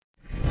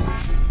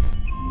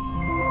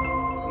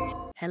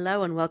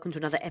Hello and welcome to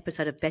another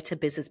episode of Better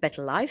Business,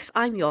 Better Life.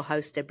 I'm your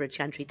host, Deborah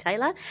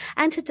Chantry-Taylor,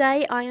 and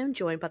today I am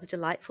joined by the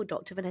delightful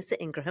Dr.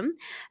 Vanessa Ingraham,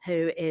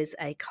 who is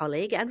a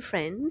colleague and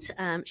friend.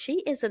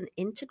 She is an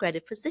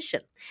integrative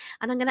physician,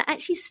 and I'm going to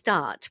actually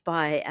start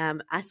by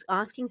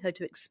asking her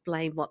to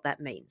explain what that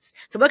means.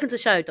 So welcome to the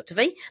show, Dr.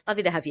 V.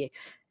 Lovely to have you.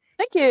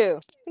 Thank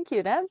you. Thank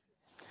you, Deb.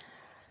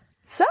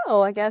 So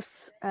I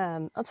guess,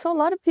 so a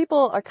lot of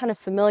people are kind of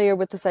familiar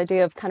with this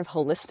idea of kind of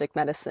holistic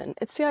medicine.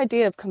 It's the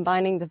idea of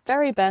combining the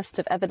very best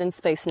of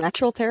evidence-based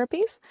natural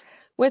therapies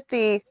with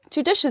the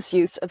judicious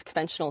use of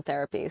conventional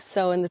therapies.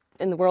 So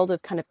in the world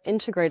of kind of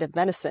integrative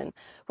medicine,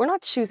 we're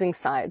not choosing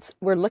sides.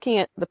 We're looking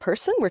at the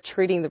person, we're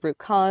treating the root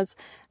cause,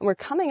 and we're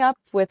coming up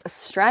with a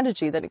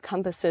strategy that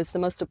encompasses the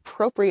most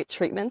appropriate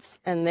treatments,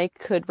 and they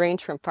could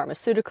range from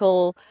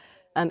pharmaceutical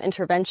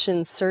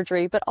interventions,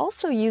 surgery, but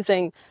also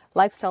using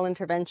lifestyle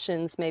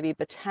interventions, maybe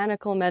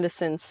botanical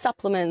medicine,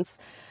 supplements,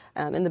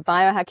 in the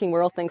biohacking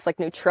world, things like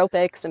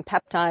nootropics and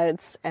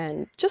peptides,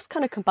 and just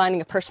kind of combining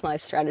a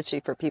personalized strategy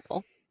for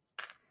people.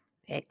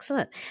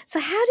 Excellent. So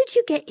how did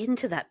you get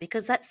into that?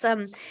 Because that's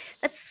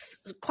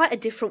quite a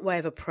different way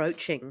of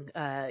approaching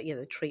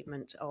the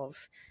treatment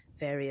of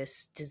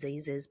various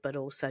diseases, but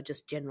also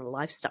just general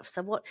life stuff.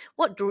 So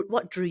what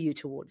drew you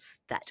towards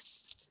that?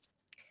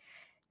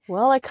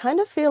 Well, I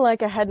kind of feel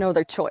like I had no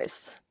other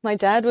choice. My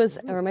dad is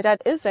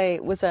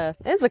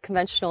a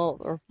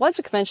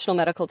conventional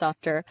medical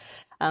doctor.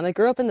 I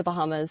grew up in the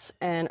Bahamas,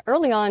 and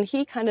early on,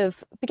 he kind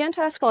of began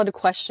to ask a lot of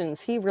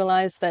questions. He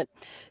realized that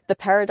the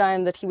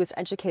paradigm that he was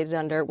educated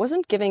under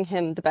wasn't giving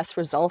him the best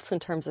results in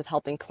terms of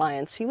helping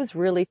clients. He was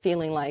really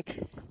feeling like,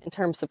 in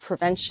terms of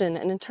prevention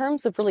and in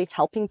terms of really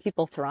helping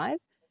people thrive,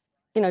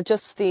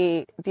 just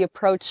the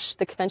approach,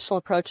 the conventional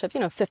approach of,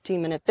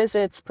 15-minute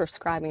visits,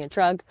 prescribing a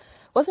drug,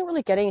 wasn't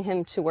really getting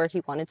him to where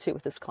he wanted to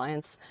with his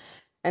clients.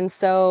 And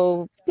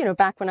so,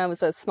 back when I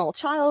was a small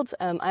child,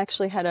 I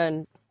actually had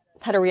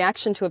a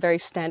reaction to a very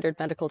standard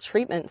medical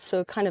treatment.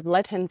 So it kind of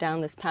led him down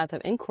this path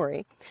of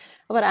inquiry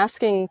about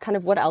asking kind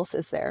of what else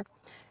is there.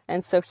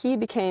 And so he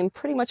became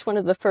pretty much one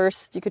of the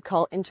first, you could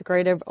call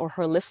integrative or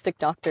holistic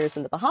doctors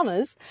in the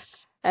Bahamas.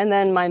 And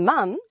then my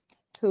mom,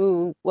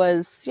 who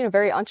was,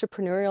 very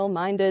entrepreneurial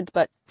minded,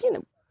 but,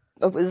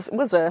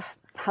 was a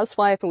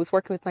housewife and was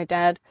working with my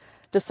dad,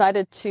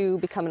 decided to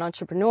become an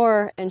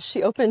entrepreneur, and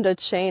she opened a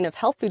chain of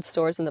health food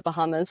stores in the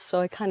Bahamas. So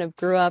I kind of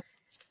grew up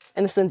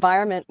in this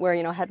environment where,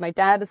 I had my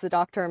dad as the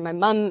doctor and my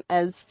mom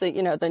as the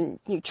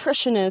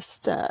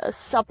nutritionist,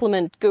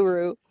 supplement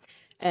guru.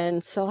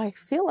 And so I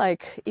feel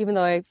like, even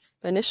though I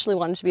initially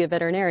wanted to be a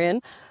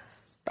veterinarian,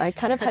 I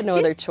kind of had no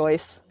other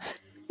choice.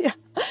 Yeah.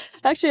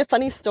 Actually, a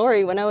funny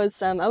story. When I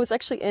was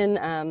actually in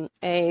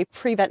a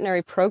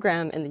pre-veterinary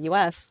program in the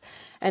U.S.,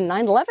 and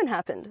 9/11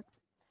 happened.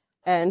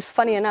 And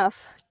funny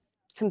enough,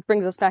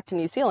 brings us back to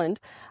New Zealand,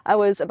 I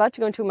was about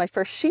to go into my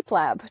first sheep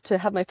lab to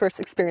have my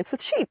first experience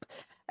with sheep,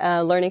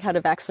 learning how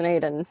to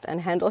vaccinate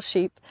and handle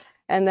sheep.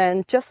 And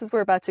then just as we're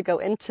about to go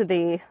into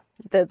the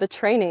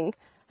training,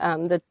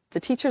 the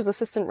teacher's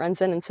assistant runs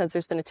in and says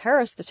there's been a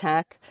terrorist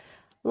attack.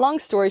 Long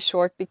story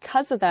short,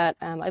 because of that,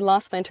 I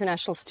lost my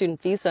international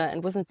student visa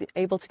and wasn't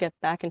able to get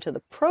back into the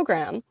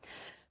program.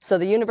 So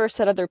the universe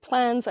had other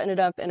plans. I ended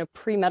up in a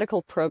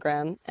pre-medical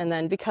program. And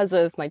then because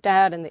of my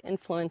dad and the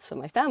influence of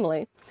my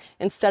family,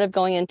 instead of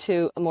going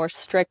into a more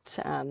strict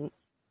kind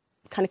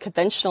of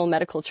conventional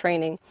medical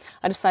training,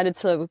 I decided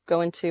to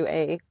go into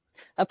a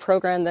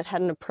program that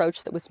had an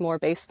approach that was more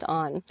based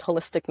on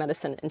holistic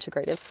medicine,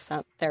 integrative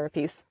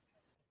therapies.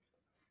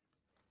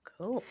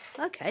 Cool.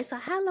 Okay, so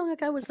how long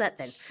ago was that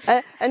then?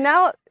 And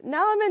now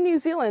I'm in New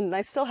Zealand, and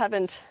I still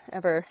haven't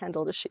ever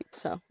handled a sheep,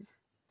 so...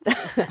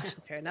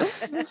 Fair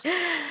enough.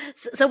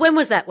 So when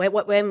was that?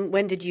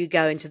 When did you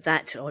go into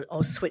that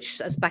or switch?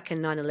 As back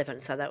in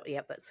 9/11. So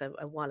that's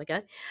a while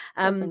ago.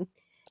 I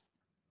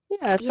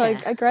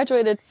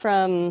graduated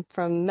from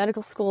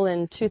medical school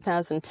in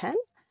 2010.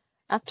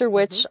 After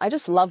which I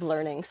just love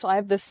learning. So I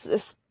have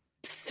this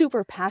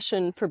super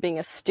passion for being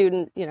a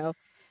student.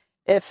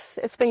 If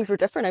things were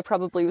different, I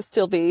probably would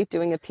still be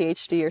doing a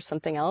PhD or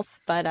something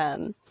else. But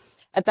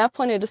at that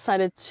point, I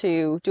decided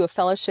to do a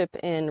fellowship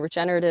in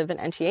regenerative and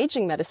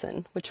anti-aging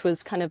medicine, which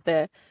was kind of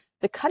the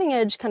cutting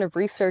edge kind of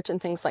research in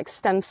things like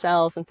stem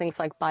cells and things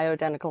like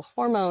bioidentical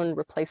hormone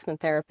replacement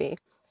therapy.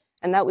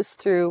 And that was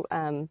through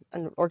an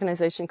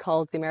organization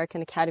called the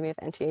American Academy of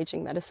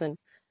Anti-Aging Medicine.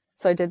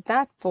 So I did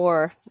that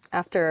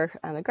after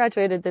I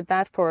graduated, did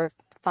that for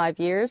 5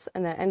 years,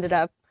 and then ended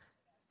up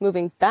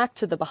moving back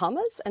to the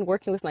Bahamas and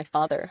working with my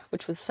father,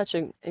 which was such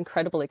an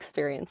incredible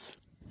experience.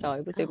 So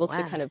I was able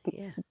to kind of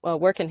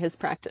work in his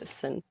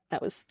practice, and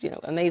that was,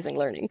 amazing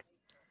learning.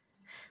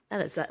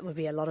 That would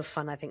be a lot of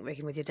fun, I think,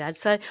 working with your dad.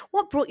 So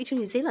what brought you to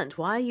New Zealand?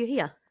 Why are you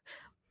here?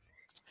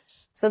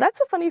 So that's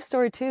a funny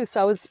story too.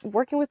 So I was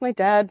working with my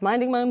dad,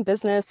 minding my own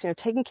business,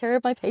 taking care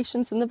of my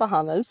patients in the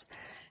Bahamas.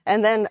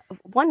 And then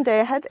one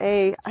day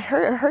I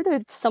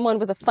heard someone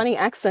with a funny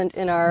accent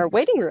in our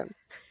waiting room.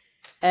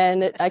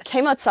 And I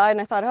came outside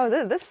and I thought, oh,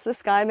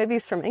 this guy, maybe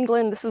he's from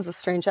England. This is a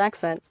strange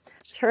accent.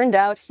 Turned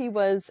out he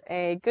was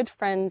a good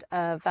friend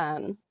of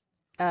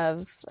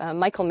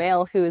Michael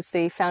Mail, who is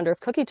the founder of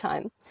Cookie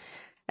Time.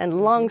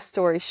 And long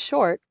story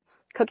short,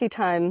 Cookie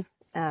Time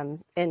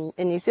in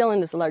New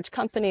Zealand is a large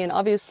company, and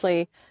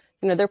obviously,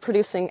 they're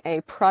producing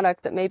a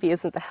product that maybe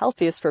isn't the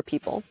healthiest for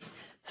people.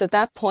 So at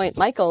that point,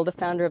 Michael, the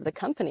founder of the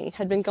company,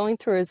 had been going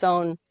through his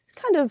own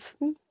kind of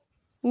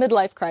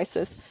midlife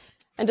crisis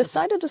and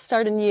decided to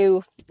start a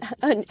new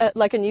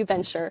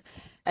venture.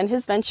 And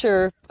his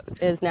venture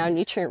is now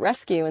nutrient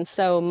rescue. And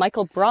so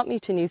Michael brought me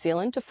to New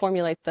Zealand to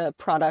formulate the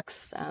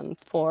products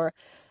for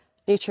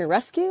nutrient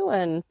rescue.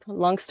 And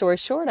long story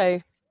short,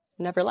 I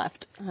never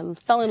left. I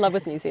fell in love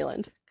with New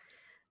Zealand.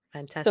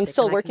 Fantastic. So I'm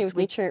still working with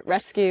nutrient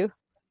rescue.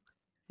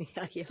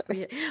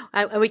 Yeah.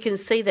 And we can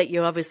see that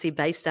you're obviously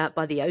based out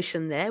by the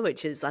ocean there,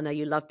 which is, I know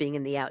you love being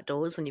in the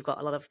outdoors, and you've got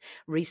a lot of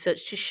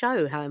research to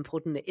show how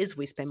important it is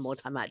we spend more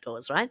time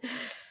outdoors, right?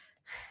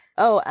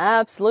 Oh,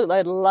 absolutely.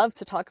 I'd love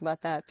to talk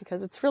about that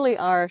because it's really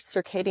our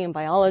circadian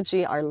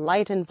biology, our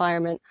light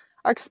environment,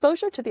 our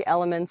exposure to the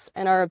elements,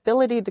 and our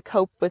ability to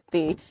cope with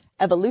the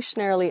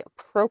evolutionarily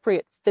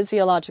appropriate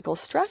physiological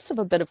stress of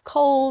a bit of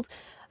cold,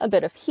 a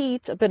bit of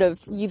heat, a bit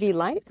of UV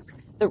light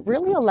that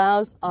really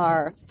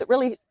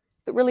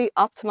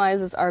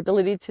optimizes our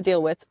ability to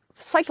deal with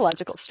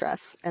psychological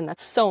stress. And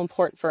that's so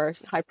important for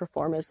high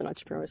performers and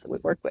entrepreneurs that we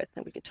work with.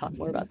 And we could talk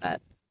more about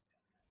that.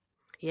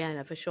 Yeah,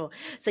 no, for sure.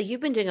 So you've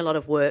been doing a lot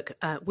of work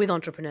with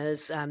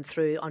entrepreneurs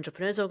through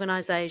Entrepreneurs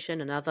Organisation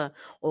and other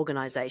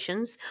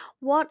organisations.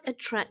 What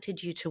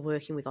attracted you to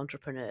working with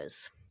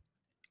entrepreneurs?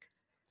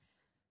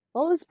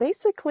 Well, it was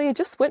basically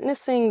just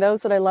witnessing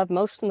those that I love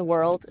most in the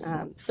world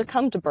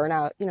succumb to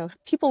burnout.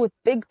 People with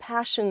big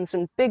passions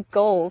and big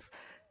goals,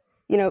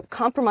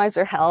 compromise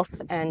their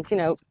health and,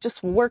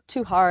 just work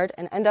too hard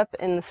and end up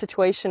in the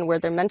situation where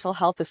their mental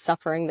health is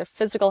suffering. Their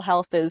physical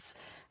health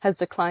has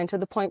declined to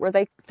the point where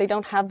they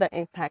don't have that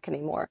impact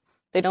anymore.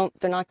 They're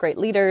not great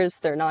leaders.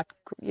 They're not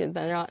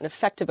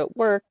effective at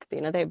work.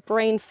 They have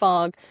brain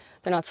fog.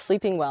 They're not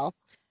sleeping well.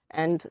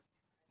 And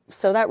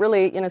so that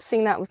really,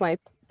 seeing that with my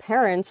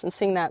parents and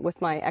seeing that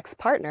with my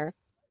ex-partner,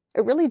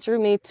 it really drew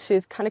me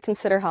to kind of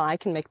consider how I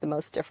can make the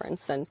most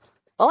difference. And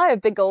while I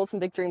have big goals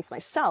and big dreams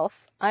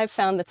myself, I've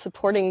found that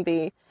supporting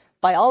the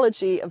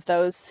biology of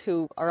those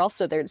who are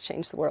also there to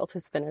change the world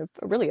has been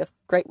really a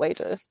great way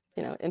to,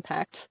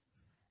 impact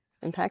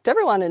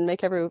everyone and make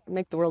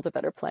the world a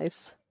better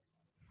place.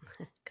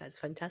 That's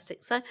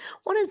fantastic. So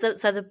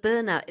the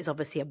burnout is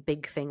obviously a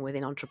big thing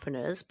within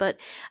entrepreneurs, but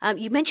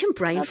you mentioned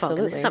brain fog,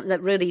 and it's something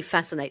that really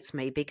fascinates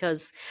me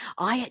because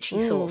I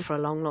actually thought for a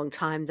long, long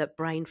time that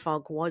brain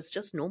fog was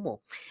just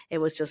normal. It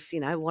was just,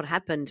 what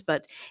happened.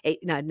 But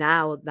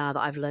now that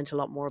I've learned a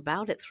lot more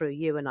about it through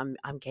you, and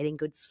I'm getting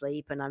good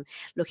sleep and I'm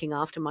looking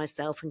after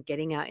myself and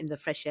getting out in the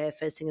fresh air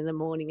first thing in the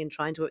morning and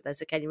trying to work those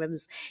circadian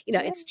rhythms,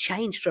 it's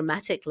changed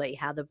dramatically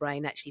how the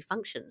brain actually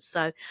functions.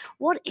 So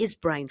what is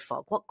brain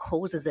fog? What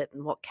causes it,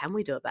 and what can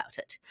we do about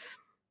it?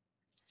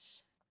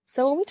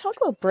 So when we talk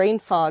about brain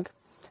fog,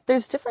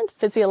 there's different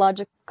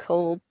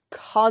physiological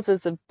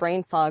causes of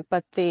brain fog,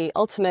 but the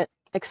ultimate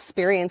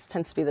experience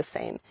tends to be the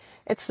same.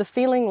 It's the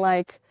feeling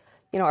like,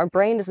 our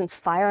brain isn't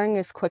firing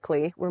as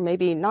quickly. We're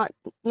maybe not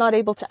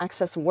able to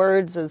access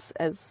words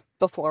as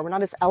before. We're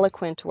not as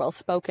eloquent or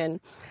well-spoken.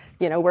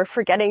 We're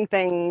forgetting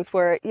things.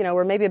 We're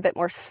maybe a bit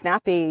more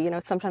snappy.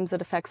 Sometimes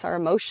it affects our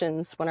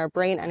emotions when our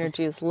brain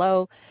energy is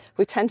low.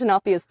 We tend to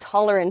not be as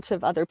tolerant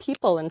of other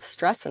people and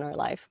stress in our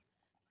life.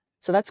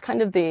 So that's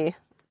kind of the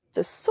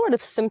sort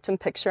of symptom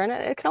picture. And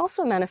it can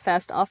also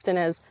manifest often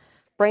as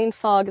brain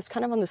fog is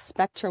kind of on the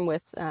spectrum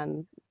with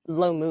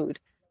low mood.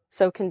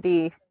 So it can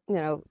be,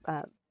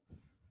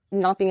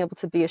 not being able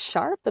to be as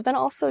sharp, but then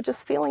also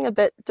just feeling a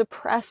bit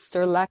depressed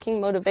or lacking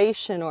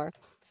motivation, or,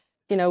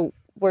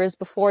 whereas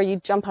before you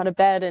jump out of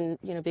bed and,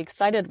 be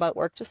excited about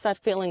work, just that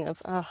feeling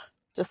of,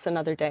 just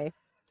another day.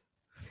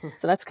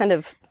 So that's kind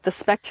of the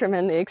spectrum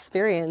and the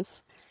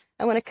experience.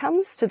 And when it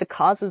comes to the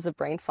causes of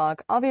brain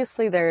fog,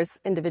 obviously there's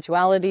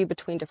individuality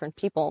between different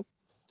people,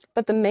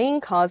 but the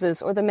main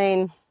causes or the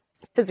main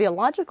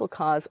physiological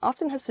cause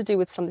often has to do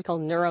with something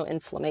called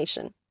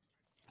neuroinflammation.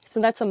 So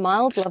that's a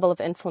mild level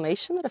of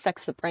inflammation that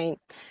affects the brain.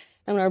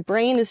 And when our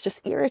brain is just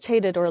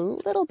irritated or a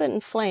little bit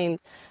inflamed,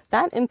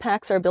 that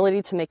impacts our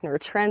ability to make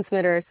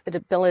neurotransmitters.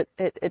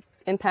 It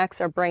impacts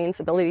our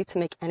brain's ability to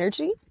make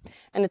energy.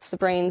 And it's the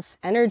brain's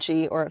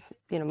energy or,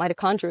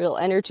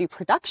 mitochondrial energy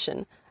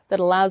production that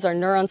allows our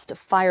neurons to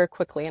fire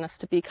quickly and us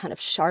to be kind of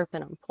sharp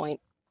and on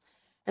point.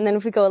 And then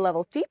if we go a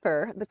level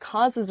deeper, the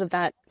causes of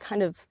that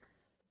kind of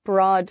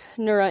broad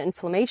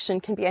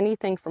neuroinflammation can be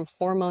anything from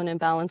hormone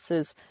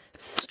imbalances.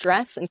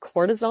 Stress and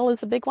cortisol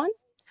is a big one.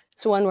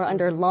 So when we're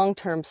under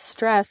long-term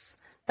stress,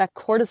 that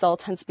cortisol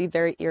tends to be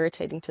very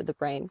irritating to the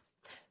brain.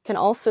 It can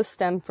also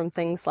stem from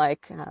things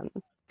like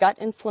gut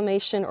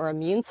inflammation or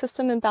immune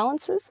system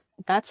imbalances.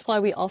 That's why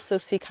we also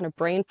see kind of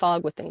brain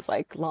fog with things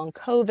like long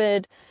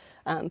COVID,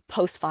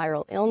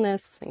 post-viral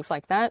illness, things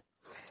like that.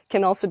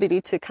 Can also be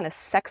due to kind of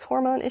sex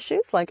hormone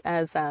issues, like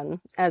as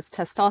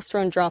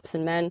testosterone drops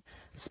in men,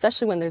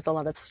 especially when there's a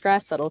lot of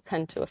stress, that'll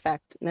tend to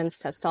affect men's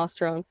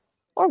testosterone.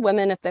 Or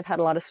women, if they've had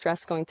a lot of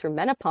stress going through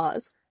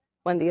menopause,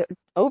 when the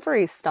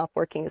ovaries stop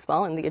working as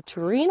well, and the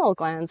adrenal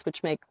glands,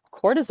 which make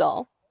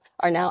cortisol,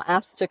 are now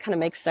asked to kind of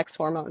make sex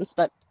hormones,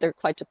 but they're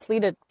quite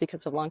depleted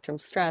because of long-term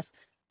stress.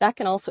 That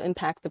can also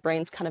impact the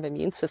brain's kind of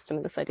immune system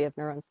and this idea of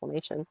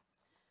neuroinflammation.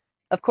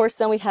 Of course,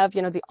 then we have,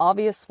 the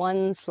obvious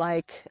ones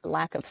like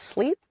lack of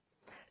sleep.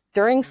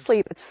 During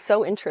sleep, it's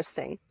so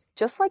interesting.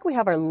 Just like we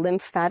have our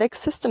lymphatic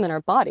system in our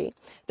body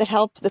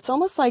that's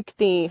almost like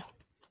the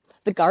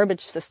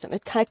garbage system.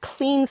 It kind of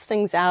cleans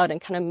things out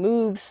and kind of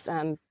moves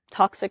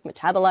toxic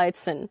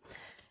metabolites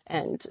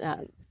and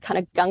kind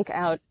of gunk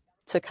out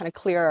to kind of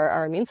clear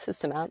our immune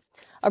system out.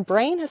 Our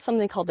brain has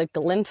something called the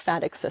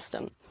glymphatic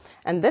system.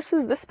 And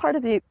this part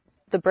of the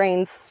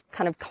brain's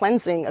kind of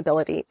cleansing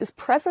ability is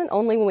present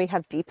only when we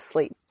have deep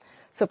sleep.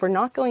 So if we're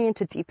not going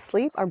into deep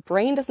sleep, our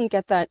brain doesn't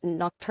get that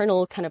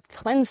nocturnal kind of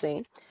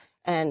cleansing,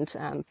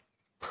 and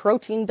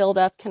protein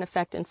buildup can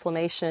affect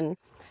inflammation.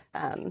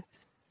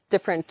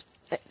 Different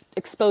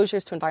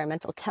exposures to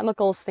environmental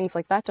chemicals, things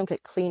like that don't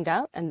get cleaned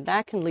out, and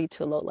that can lead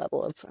to a low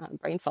level of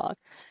brain fog.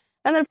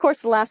 And then, of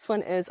course, the last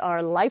one is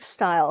our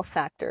lifestyle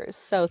factors.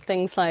 So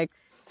things like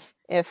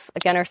if,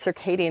 again, our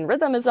circadian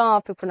rhythm is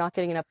off, if we're not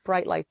getting enough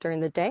bright light during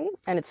the day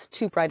and it's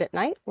too bright at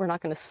night, we're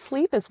not going to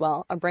sleep as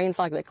well. Our brain's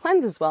not going to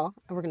cleanse as well,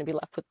 and we're going to be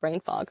left with brain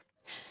fog.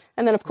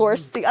 And then, of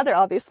course, the other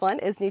obvious one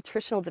is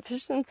nutritional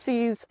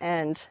deficiencies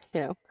and,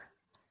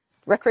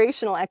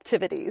 recreational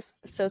activities.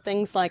 So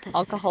things like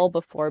alcohol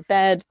before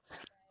bed,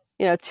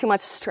 too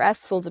much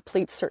stress will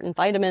deplete certain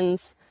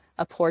vitamins,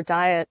 a poor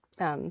diet,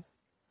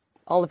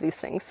 all of these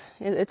things.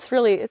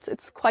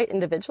 It's quite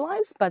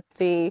individualized, but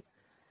the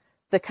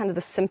kind of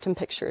the symptom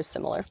picture is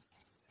similar.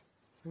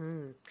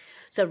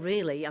 So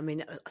really, I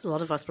mean, a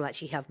lot of us will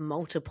actually have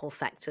multiple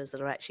factors that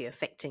are actually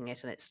affecting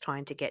it, and it's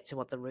trying to get to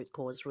what the root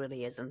cause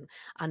really is and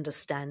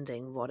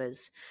understanding what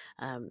is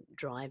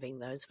driving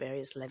those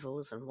various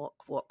levels and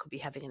what could be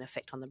having an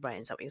effect on the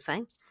brain. Is that what you're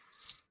saying?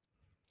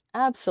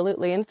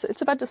 Absolutely. And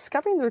it's about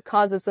discovering the root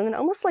causes and then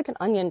almost like an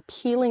onion,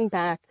 peeling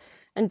back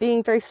and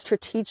being very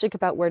strategic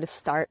about where to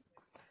start.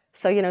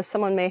 So,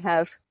 someone may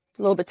have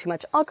a little bit too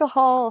much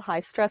alcohol,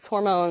 high stress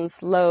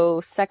hormones,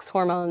 low sex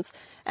hormones,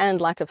 and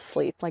lack of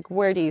sleep. Like,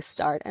 where do you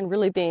start? And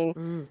really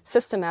being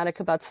systematic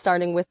about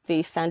starting with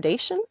the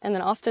foundation, and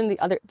then often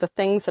the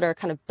things that are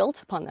kind of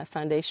built upon that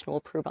foundation will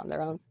improve on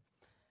their own.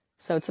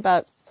 So it's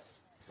about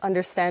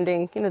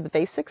understanding, the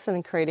basics and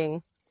then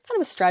creating kind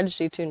of a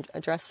strategy to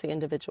address the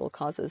individual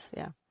causes.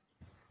 Yeah.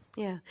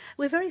 Yeah,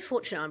 we're very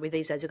fortunate, aren't we,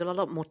 these days? We've got a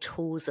lot more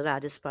tools at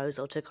our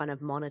disposal to kind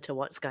of monitor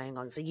what's going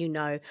on. So,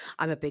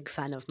 I'm a big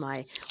fan of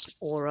my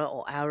Aura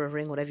or Aura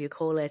Ring, whatever you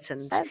call it.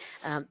 And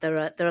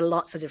there are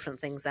lots of different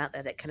things out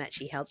there that can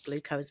actually help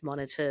glucose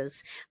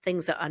monitors,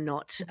 things that are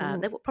not,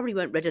 that probably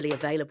weren't readily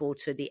available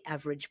to the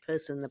average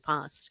person in the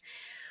past.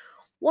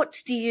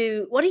 What do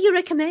you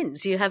recommend?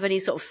 Do you have any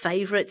sort of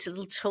favorite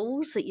little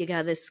tools that you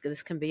go, this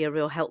can be a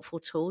real helpful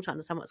tool to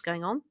understand what's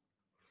going on?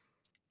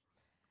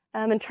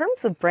 In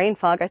terms of brain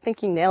fog, I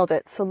think you nailed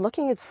it. So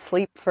looking at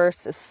sleep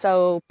first is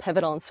so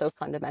pivotal and so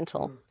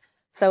fundamental.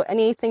 So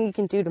anything you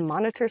can do to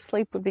monitor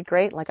sleep would be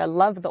great. Like, I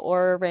love the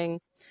Aura Ring.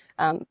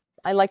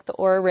 I like the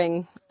Aura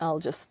Ring. I'll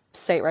just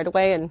say it right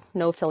away, and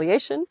no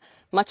affiliation.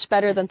 Much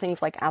better than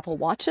things like Apple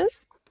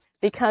Watches,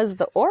 because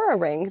the Aura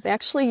Ring, they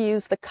actually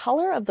use the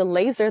color of the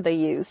laser they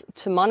use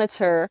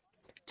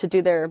to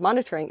do their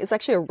monitoring is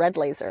actually a red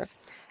laser.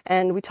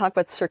 And we talk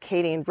about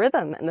circadian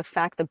rhythm and the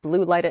fact that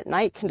blue light at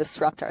night can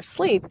disrupt our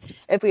sleep.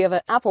 If we have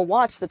an Apple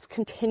Watch that's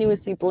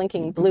continuously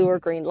blinking blue or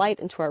green light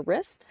into our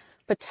wrist,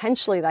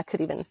 potentially that could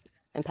even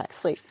impact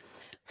sleep.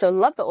 So I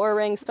love the Aura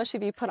Ring, especially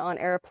if you put on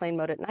airplane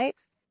mode at night.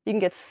 You can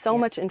get so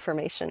much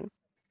information.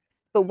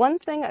 But one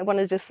thing I want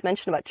to just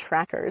mention about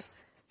trackers.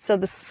 So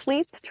the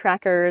sleep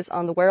trackers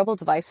on the wearable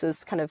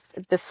devices, kind of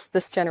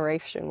this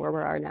generation where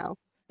we are now,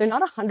 they're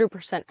not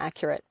 100%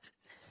 accurate.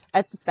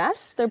 At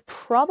best, they're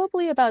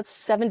probably about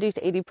 70 to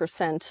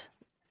 80%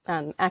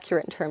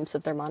 accurate in terms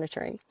of their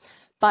monitoring.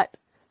 But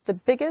the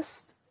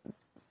biggest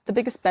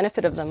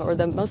benefit of them, or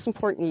the most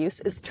important use,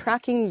 is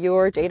tracking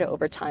your data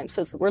over time.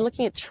 So we're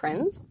looking at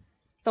trends.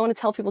 So I want to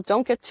tell people,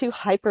 don't get too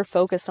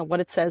hyper-focused on what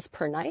it says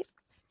per night.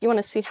 You want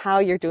to see how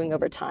you're doing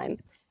over time.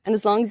 And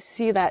as long as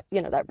you see that,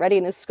 that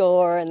readiness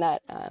score and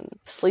that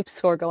sleep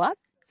score go up,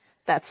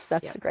 that's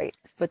great.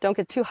 But don't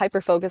get too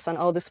hyper-focused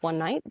on, this one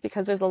night,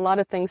 because there's a lot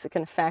of things that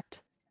can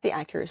affect the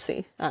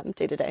accuracy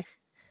day to day.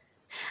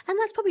 And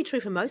that's probably true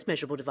for most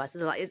measurable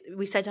devices. Like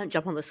we say, don't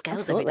jump on the scales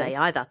Absolutely. every day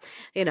either.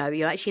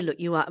 You actually look.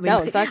 You are. I mean,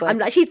 No, exactly.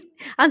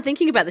 I'm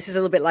thinking about this as a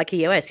little bit like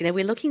EOS.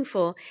 We're looking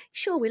for.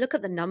 Sure, we look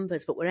at the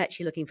numbers, but we're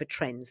actually looking for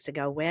trends to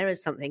go. Where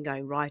is something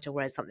going right, or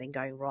where is something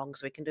going wrong?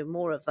 So we can do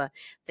more of the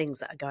things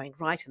that are going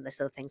right and less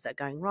of the things that are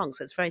going wrong.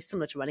 So it's very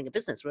similar to running a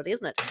business, really,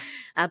 isn't it?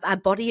 Our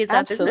body is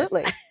our business.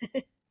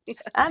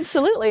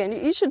 Absolutely, and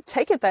you should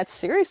take it that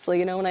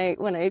seriously.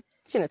 When I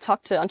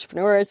talk to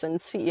entrepreneurs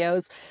and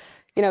CEOs,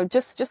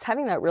 just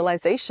having that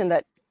realization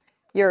that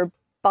your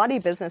body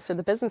business or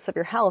the business of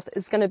your health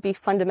is going to be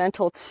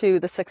fundamental to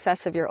the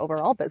success of your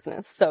overall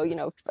business. So,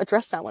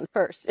 address that one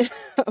first.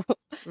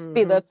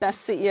 Be the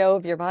best CEO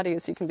of your body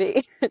as you can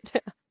be.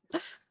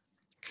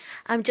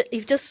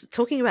 You've just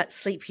talking about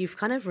sleep. You've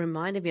kind of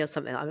reminded me of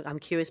something. I'm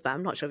curious, but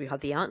I'm not sure if you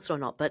have the answer or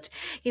not. But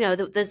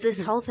there's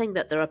this whole thing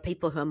that there are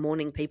people who are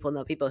morning people and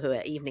there are people who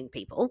are evening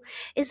people.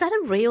 Is that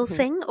a real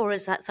thing, or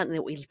is that something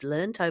that we've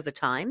learned over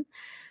time?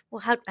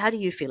 Well, how do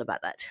you feel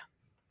about that?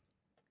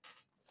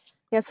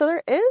 Yeah, so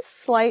there is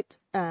slight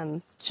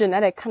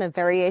genetic kind of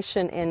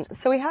variation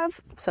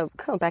so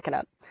come back it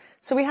up.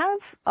 So we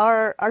have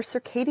our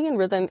circadian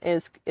rhythm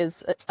is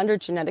under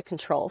genetic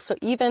control. So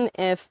even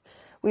if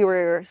we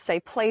were, say,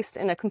 placed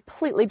in a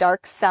completely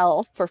dark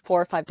cell for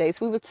 4 or 5 days,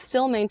 we would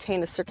still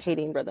maintain a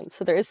circadian rhythm.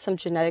 So there's a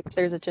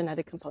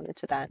genetic component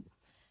to that.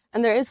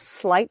 And there is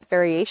slight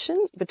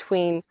variation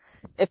between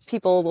if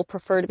people will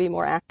prefer to be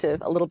more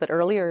active a little bit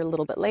earlier or a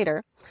little bit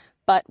later.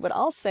 But what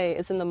I'll say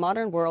is in the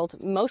modern world,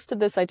 most of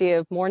this idea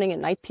of morning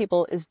and night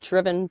people is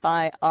driven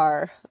by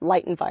our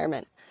light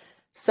environment.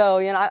 So,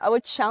 I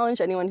would challenge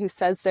anyone who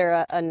says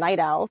they're a night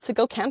owl to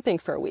go camping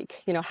for a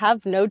week,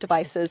 have no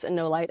devices and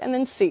no light, and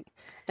then see.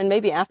 And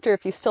maybe after,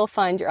 if you still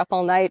find you're up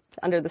all night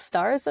under the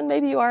stars, then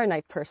maybe you are a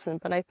night person.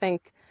 But I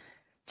think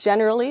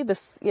generally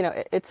this,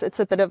 it's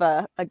a bit of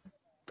I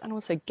don't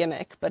want to say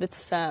gimmick, but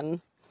it's, I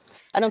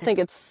don't think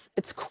it's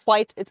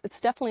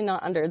definitely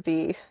not under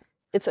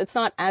it's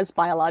not as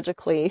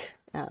biologically,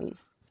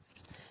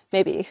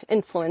 maybe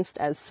influenced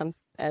as some,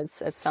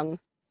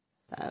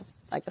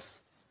 I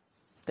guess,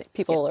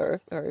 people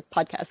or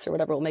podcasts or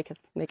whatever will make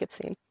it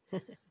seem.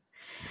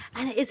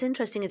 And it is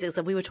interesting, as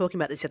we were talking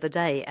about this the other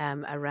day,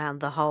 around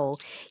the whole,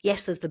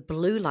 yes, there's the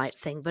blue light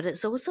thing, but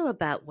it's also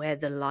about where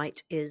the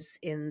light is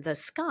in the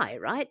sky,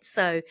 right?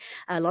 So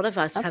a lot of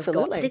us have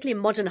got, particularly in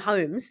modern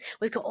homes,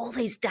 we've got all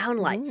these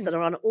downlights that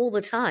are on all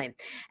the time.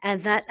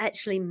 And that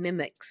actually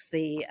mimics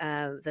the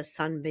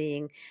sun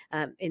being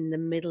in the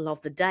middle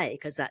of the day,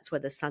 because that's where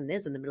the sun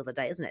is in the middle of the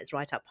day, isn't it? It's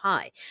right up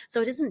high.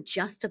 So it isn't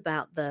just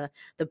about the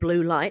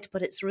blue light,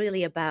 but it's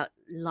really about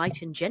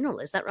light in general.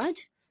 Is that right?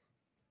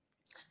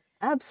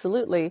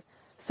 Absolutely.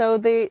 So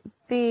the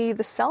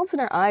cells in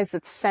our eyes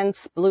that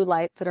sense blue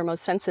light that are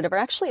most sensitive are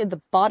actually at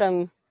the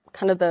bottom,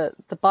 kind of the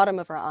bottom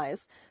of our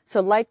eyes. So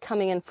light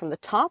coming in from the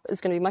top is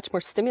going to be much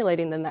more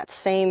stimulating than that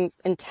same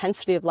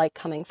intensity of light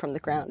coming from the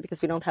ground,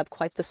 because we don't have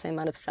quite the same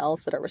amount of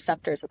cells that are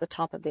receptors at the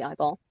top of the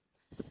eyeball.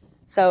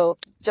 So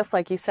just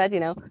like you said,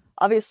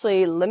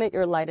 obviously limit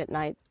your light at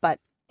night, but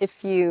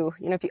if you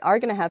are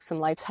going to have some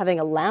lights, having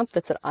a lamp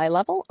that's at eye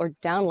level or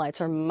down lights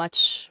are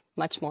much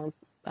more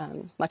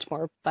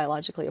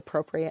biologically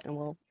appropriate and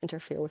will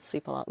interfere with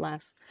sleep a lot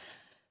less.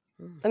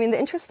 I mean, the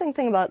interesting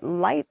thing about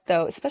light,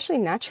 though, especially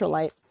natural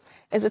light,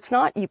 is it's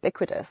not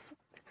ubiquitous.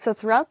 So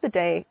throughout the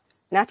day,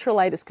 natural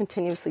light is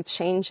continuously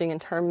changing in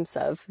terms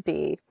of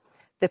the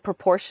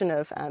proportion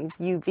of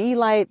UV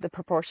light, the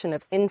proportion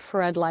of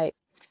infrared light,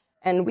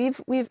 and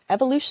we've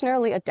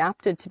evolutionarily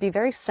adapted to be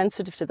very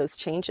sensitive to those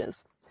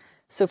changes.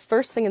 So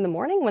first thing in the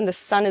morning, when the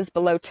sun is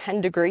below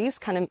 10 degrees,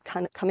 kind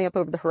of coming up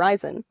over the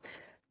horizon,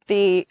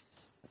 the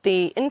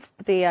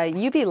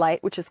UV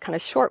light, which is kind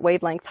of short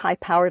wavelength, high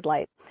powered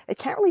light, it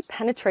can't really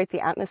penetrate the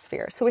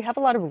atmosphere. So we have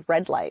a lot of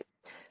red light.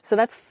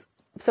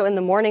 So in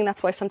the morning,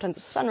 that's why sometimes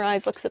the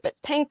sunrise looks a bit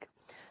pink.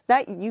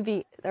 That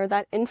UV or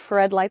that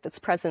infrared light that's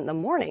present in the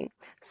morning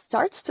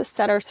starts to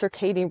set our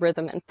circadian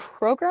rhythm and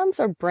programs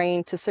our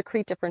brain to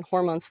secrete different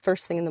hormones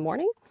first thing in the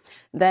morning.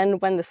 Then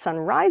when the sun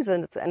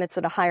rises and it's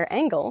at a higher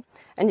angle,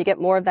 and you get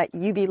more of that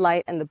UV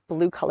light and the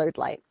blue colored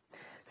light.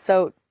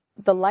 So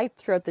the light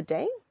throughout the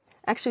day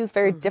actually is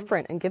very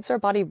different and gives our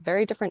body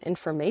very different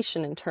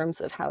information in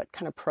terms of how it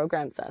kind of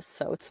programs us.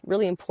 So it's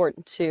really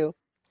important to,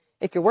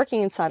 if you're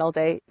working inside all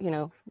day,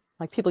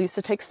 like people used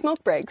to take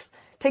smoke breaks,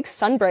 take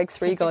sun breaks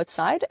where you go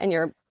outside and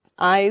your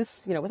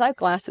eyes, without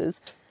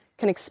glasses,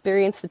 can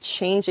experience the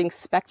changing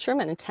spectrum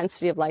and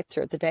intensity of light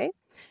throughout the day.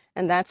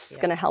 And that's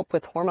going to help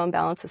with hormone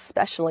balance,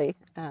 especially,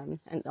 and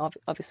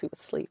obviously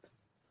with sleep.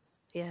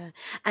 Yeah.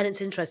 And it's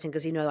interesting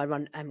because, I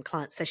run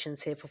client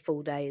sessions here for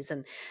full days.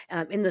 And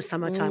in the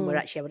summertime, we're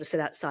actually able to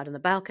sit outside on the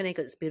balcony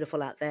because it's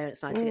beautiful out there.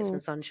 It's nice to get some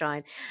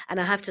sunshine. And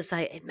I have to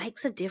say, it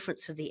makes a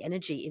difference to the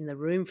energy in the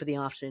room for the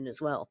afternoon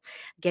as well.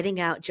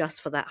 Getting out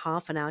just for that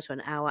half an hour to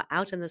an hour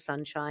out in the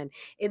sunshine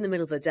in the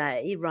middle of the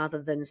day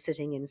rather than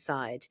sitting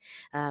inside.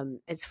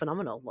 It's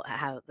phenomenal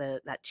how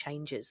that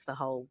changes the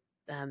whole,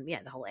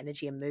 the whole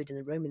energy and mood in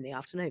the room in the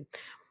afternoon.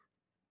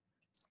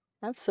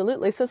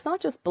 Absolutely. So it's not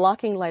just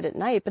blocking light at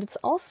night, but it's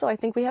also, I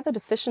think we have a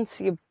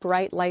deficiency of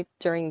bright light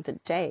during the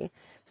day.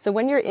 So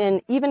when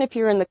even if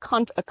you're in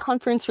a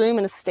conference room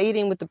in a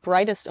stadium with the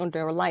brightest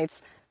outdoor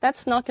lights,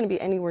 that's not going to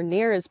be anywhere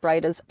near as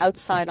bright as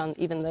outside on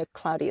even the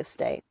cloudiest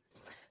day.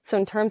 So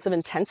in terms of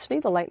intensity,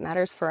 the light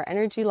matters for our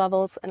energy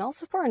levels and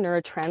also for our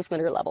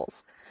neurotransmitter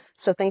levels.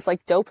 So things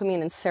like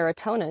dopamine and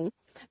serotonin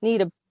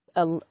need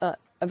a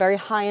very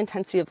high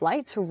intensity of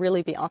light to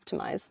really be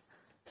optimized.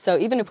 So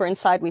even if we're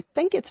inside, we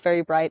think it's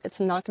very bright, it's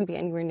not going to be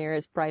anywhere near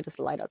as bright as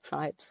the light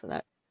outside. So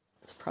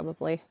that's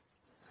probably,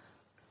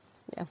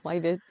 why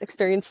you've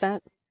experienced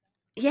that.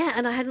 Yeah,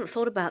 and I hadn't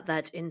thought about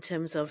that in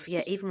terms of,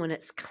 even when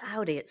it's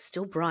cloudy, it's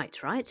still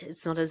bright, right?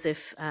 It's not as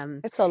if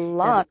It's a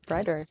lot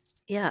brighter.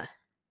 yeah.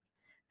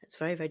 It's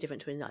very, very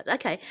different between nights.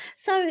 Okay,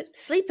 so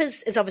sleep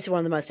is obviously one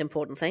of the most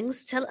important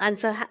things. And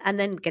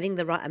then getting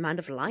the right amount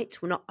of light,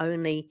 well, not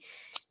only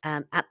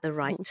at the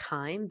right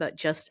time, but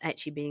just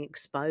actually being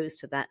exposed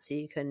to that, so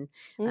you can.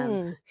 I was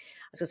going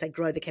to say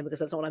grow the chemicals.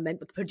 That's not what I meant,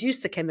 but produce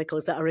the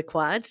chemicals that are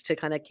required to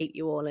kind of keep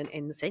you all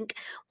in sync.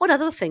 What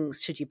other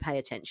things should you pay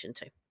attention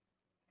to?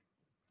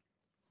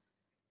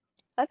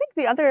 I think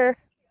the other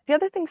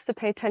things to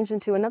pay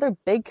attention to, another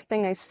big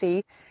thing I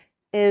see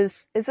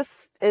is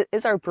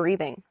our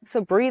breathing.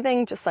 So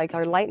breathing, just like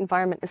our light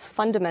environment, is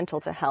fundamental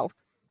to health.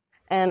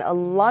 And a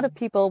lot of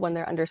people, when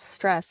they're under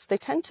stress, they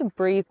tend to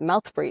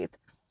mouth breathe.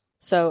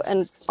 So,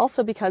 and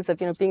also because of,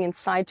 being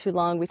inside too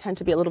long, we tend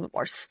to be a little bit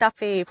more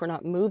stuffy. If we're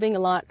not moving a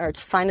lot, our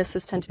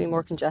sinuses tend to be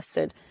more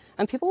congested,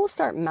 and people will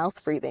start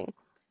mouth breathing.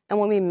 And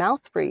when we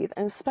mouth breathe,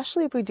 and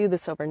especially if we do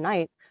this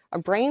overnight, our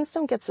brains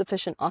don't get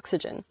sufficient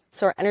oxygen.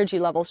 So our energy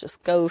levels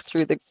just go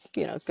through the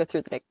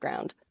big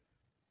ground.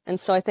 And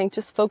so I think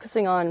just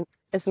focusing on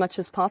as much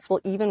as possible,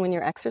 even when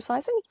you're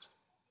exercising,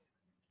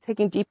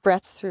 taking deep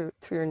breaths through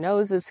your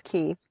nose is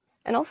key.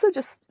 And also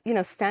just,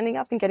 standing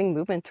up and getting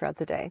movement throughout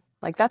the day.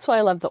 Like, that's why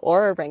I love the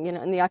Aura Ring,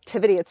 in the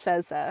activity, it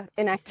says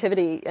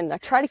inactivity, and I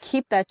try to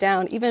keep that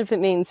down, even if it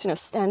means,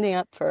 standing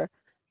up for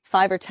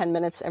 5 or 10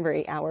 minutes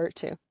every hour or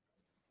two.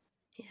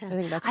 Yeah, I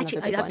think that's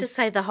actually, I have to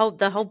say the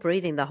whole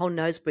breathing, the whole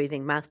nose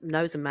breathing,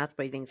 nose and mouth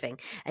breathing thing.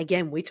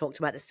 Again, we talked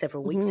about this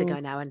several weeks ago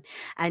now,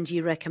 and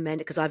you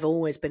recommend it because I've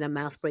always been a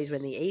mouth breather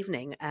in the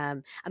evening,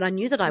 and I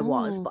knew that I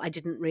was, but I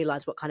didn't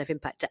realize what kind of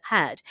impact it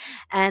had.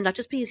 And I've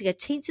just been using a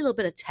teensy little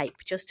bit of tape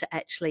just to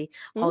actually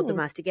hold the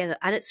mouth together.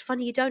 And it's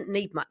funny, you don't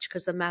need much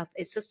because the mouth,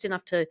 it's just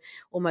enough to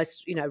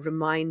almost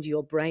remind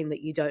your brain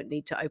that you don't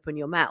need to open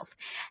your mouth.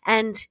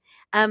 And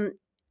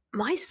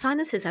my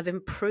sinuses have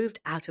improved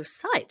out of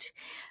sight.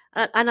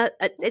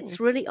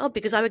 It's really odd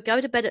because I would go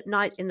to bed at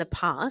night in the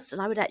past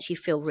and I would actually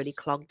feel really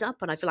clogged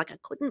up and I feel like I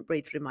couldn't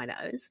breathe through my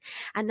nose.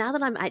 And now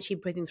that I'm actually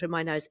breathing through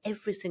my nose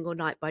every single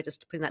night by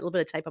just putting that little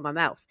bit of tape on my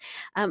mouth,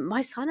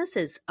 my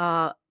sinuses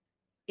are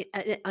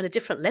on a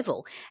different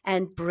level,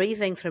 and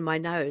breathing through my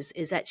nose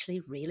is actually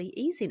really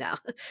easy now.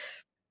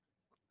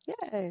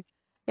 Yay.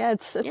 Yeah,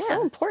 it's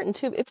so important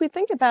too. If we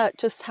think about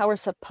just how we're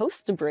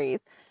supposed to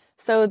breathe,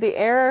 so the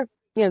air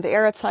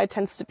outside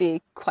tends to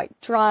be quite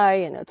dry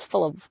and it's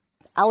full of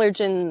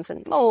allergens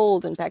and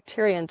mold and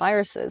bacteria and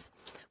viruses.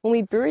 When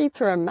we breathe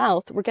through our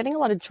mouth, we're getting a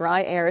lot of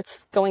dry air.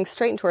 It's going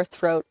straight into our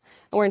throat,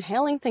 and we're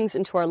inhaling things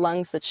into our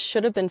lungs that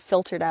should have been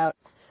filtered out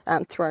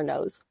through our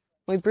nose.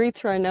 When we breathe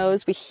through our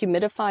nose, we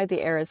humidify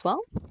the air as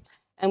well,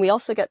 and we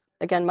also get,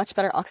 again, much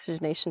better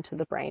oxygenation to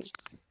the brain.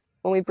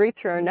 When we breathe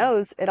through our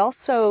nose, it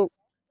also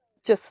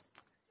just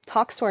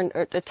talks to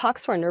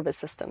our nervous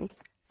system.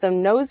 So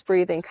nose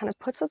breathing kind of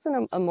puts us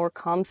in a more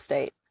calm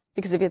state.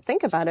 Because if you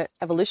think about it,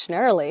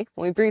 evolutionarily,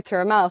 when we breathe through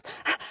our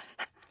mouth,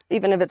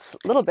 even if it's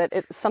a little bit,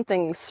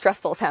 something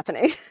stressful is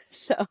happening.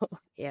 So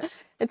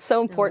it's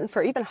so important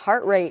for even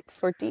heart rate,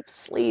 for deep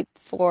sleep,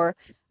 for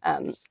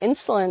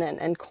insulin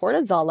and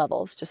cortisol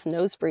levels, just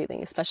nose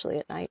breathing, especially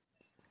at night.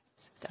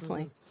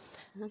 Definitely.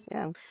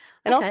 Yeah.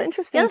 And also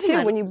interesting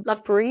too, when you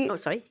breathe. Oh,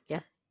 sorry.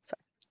 Yeah.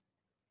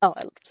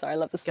 I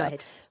love this stuff. Go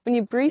ahead. When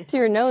you breathe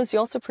through your nose, you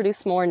also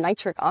produce more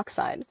nitric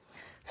oxide.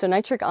 So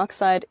nitric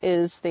oxide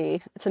it's a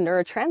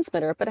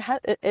neurotransmitter,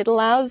 but it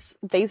allows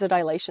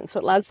vasodilation. So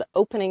it allows the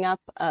opening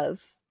up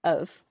of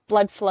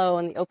blood flow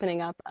and the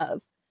opening up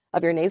of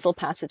your nasal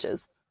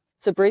passages.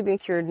 So breathing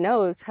through your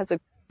nose has a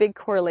big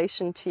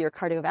correlation to your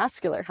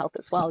cardiovascular health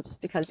as well,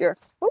 just because you're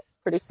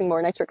producing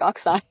more nitric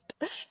oxide.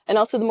 And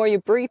also the more you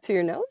breathe through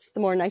your nose,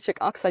 the more nitric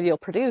oxide you'll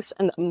produce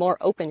and the more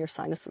open your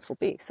sinuses will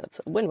be. So it's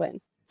a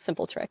win-win.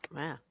 Simple trick.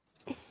 Wow.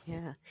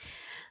 Yeah.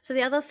 So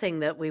the other thing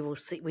that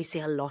we see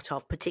a lot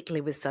of,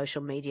 particularly with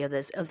social media,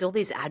 there's all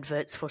these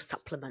adverts for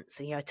supplements.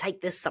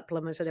 Take this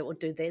supplement and it will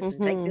do this,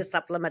 and take this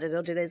supplement and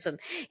it'll do this, and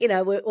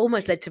we're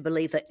almost led to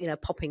believe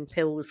that popping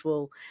pills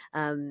will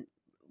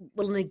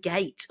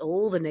negate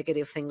all the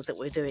negative things that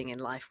we're doing in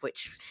life,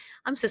 which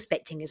I'm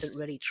suspecting isn't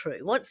really true.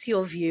 What's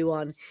your view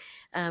on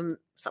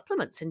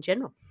supplements in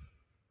general?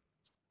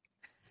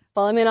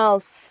 Well, I mean, I'll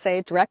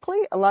say directly,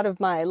 a lot of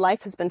my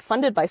life has been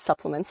funded by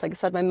supplements. Like I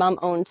said, my mom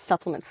owned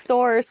supplement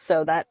stores,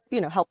 so that,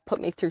 helped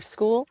put me through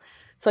school.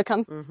 So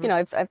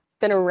I've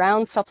been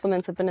around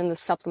supplements. I've been in the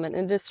supplement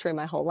industry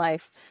my whole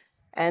life.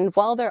 And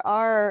while there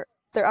are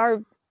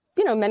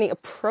many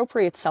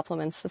appropriate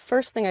supplements, the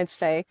first thing I'd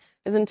say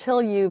is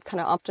until you've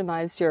kind of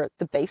optimized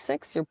the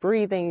basics, your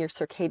breathing, your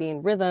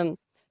circadian rhythm,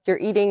 you're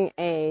eating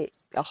a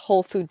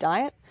whole food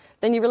diet,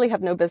 then you really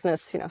have no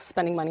business,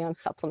 spending money on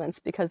supplements,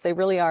 because they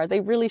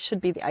really should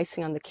be the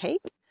icing on the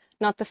cake,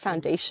 not the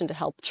foundation to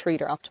help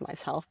treat or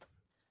optimize health.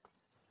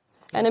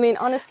 And I mean,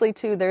 honestly,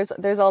 too, there's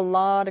a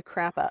lot of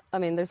crap.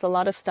 There's a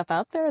lot of stuff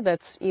out there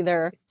that's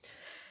either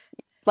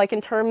like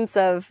in terms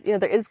of,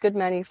 there is good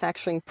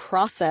manufacturing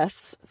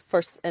process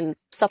in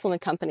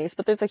supplement companies,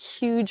 but there's a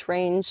huge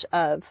range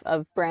of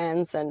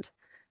brands and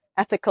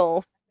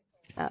ethical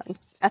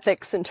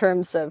ethics in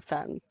terms of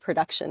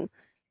production.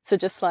 So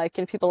just like,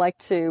 people like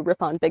to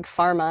rip on big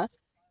pharma,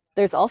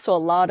 there's also a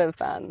lot of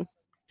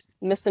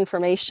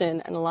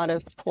misinformation and a lot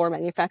of poor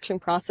manufacturing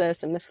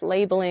process and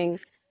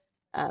mislabeling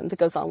that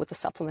goes on with the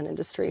supplement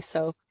industry.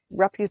 So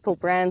reputable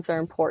brands are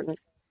important,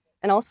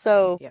 and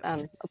also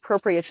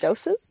appropriate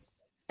doses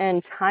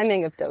and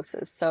timing of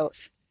doses. So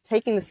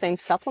taking the same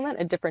supplement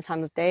at a different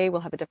time of day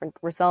will have a different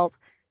result,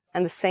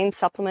 and the same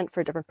supplement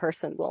for a different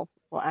person will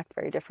act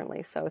very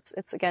differently. So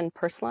it's again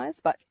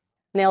personalized, but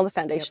nail the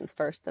foundations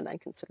first and then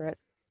consider it.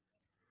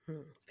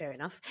 Fair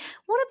enough.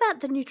 What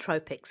about the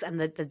nootropics and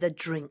the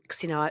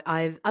drinks?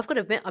 I've got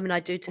to admit, I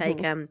do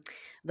take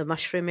the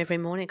mushroom every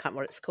morning. I can't remember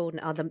what it's called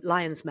now. The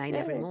lion's mane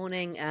every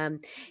morning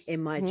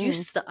in my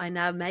juice that I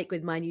now make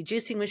with my new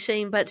juicing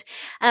machine. But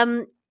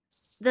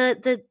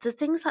the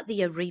things like the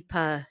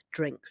Arepa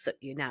drinks that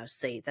you now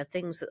see, the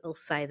things that will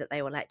say that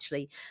they will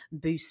actually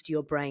boost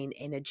your brain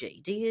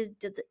energy.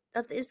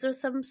 Is there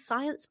some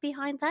science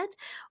behind that,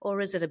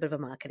 or is it a bit of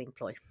a marketing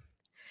ploy?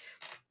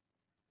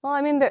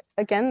 Well,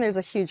 again, there's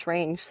a huge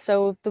range.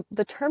 So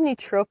the term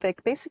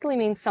nootropic basically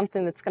means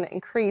something that's going to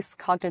increase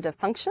cognitive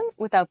function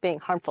without being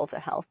harmful to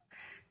health.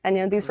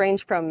 And, these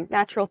range from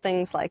natural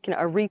things like,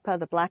 Arepa,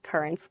 the black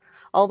currants,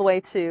 all the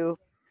way to,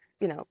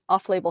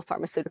 off-label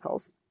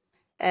pharmaceuticals.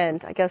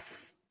 And I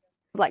guess,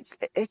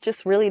 it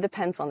just really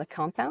depends on the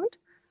compound.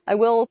 I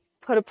will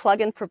put a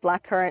plug in for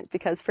blackcurrant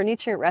because for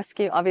nutrient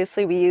rescue,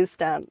 obviously we used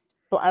a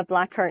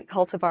blackcurrant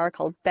cultivar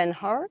called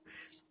Benhar,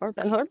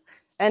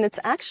 and it's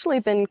actually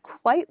been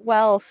quite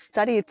well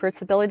studied for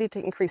its ability to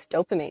increase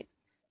dopamine.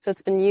 So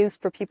it's been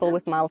used for people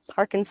with mild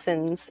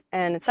Parkinson's,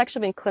 and it's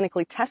actually been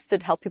clinically tested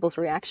to help people's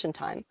reaction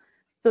time.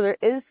 So there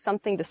is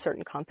something to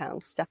certain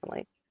compounds,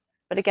 definitely.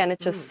 But again, it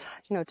just,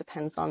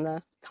 depends on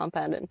the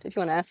compound. And if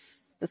you want to ask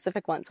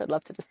specific ones, I'd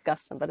love to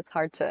discuss them, but it's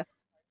hard to,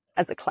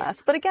 as a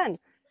class. But again,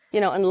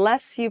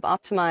 unless you've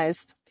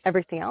optimized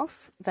everything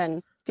else,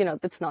 then,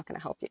 that's not going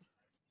to help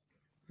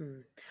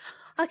you.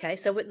 Okay,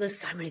 so there's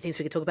so many things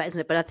we could talk about,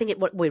 isn't it? But I think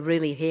what we're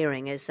really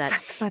hearing is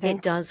that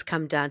it does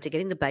come down to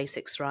getting the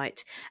basics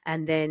right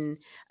and then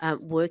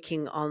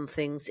working on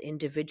things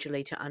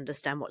individually to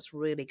understand what's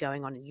really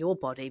going on in your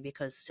body.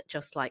 Because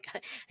just like,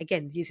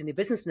 again, using the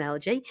business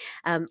analogy,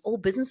 all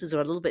businesses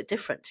are a little bit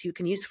different. You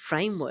can use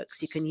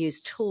frameworks, you can use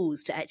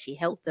tools to actually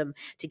help them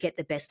to get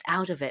the best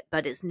out of it,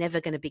 but it's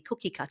never going to be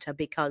cookie cutter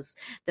because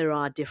there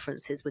are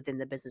differences within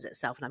the business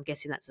itself. And I'm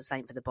guessing that's the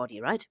same for the body,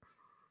 right?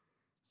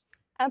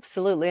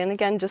 Absolutely. And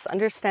again, just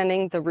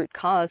understanding the root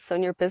cause. So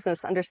in your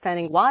business,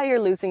 understanding why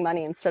you're losing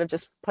money instead of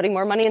just putting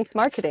more money into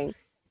marketing,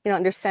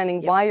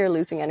 understanding why you're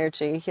losing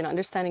energy,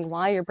 understanding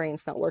why your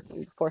brain's not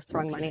working before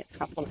throwing money at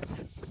supplements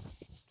is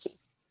key.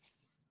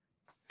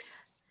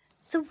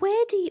 So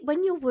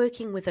when you're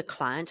working with a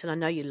client, and I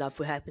know you love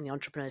helping the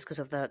entrepreneurs because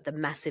of the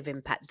massive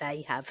impact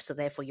they have, so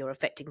therefore you're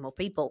affecting more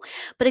people.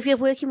 But if you're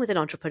working with an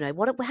entrepreneur,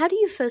 how do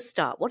you first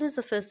start? What is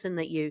the first thing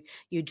that you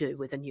do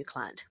with a new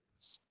client?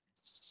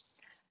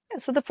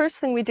 So the first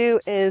thing we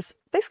do is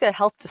basically a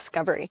health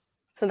discovery.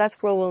 So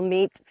that's where we'll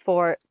meet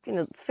for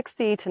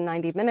 60 to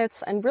 90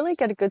 minutes and really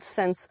get a good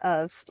sense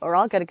of, or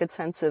I'll get a good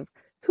sense of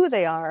who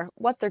they are,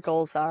 what their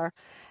goals are,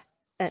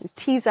 and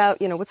tease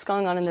out what's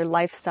going on in their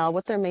lifestyle,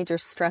 what their major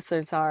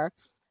stressors are.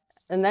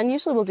 And then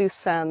usually we'll do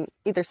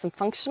either some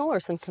functional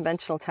or some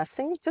conventional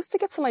testing just to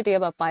get some idea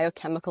about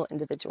biochemical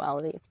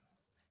individuality.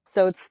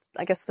 So it's,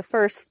 I guess, the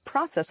first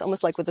process,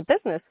 almost like with a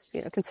business,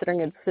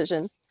 considering a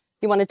decision.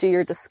 You want to do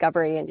your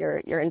discovery and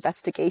your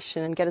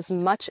investigation and get as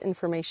much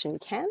information you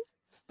can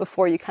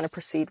before you kind of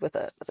proceed with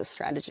a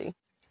strategy.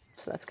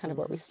 So that's kind of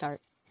where we start.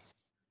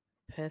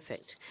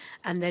 Perfect.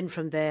 And then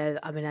from there,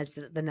 as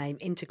the name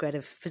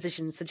integrative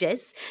physician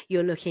suggests,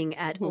 you're looking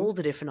at all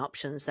the different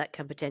options that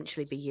can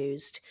potentially be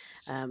used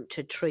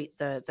to treat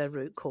the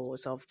root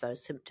cause of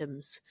those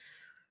symptoms.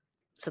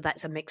 So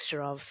that's a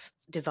mixture of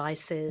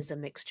devices, a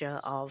mixture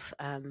of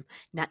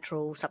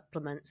natural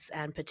supplements,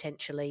 and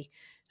potentially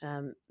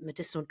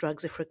medicinal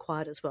drugs if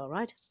required as well,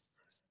 right?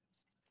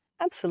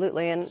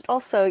 Absolutely. And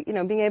also,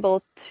 being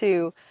able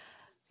to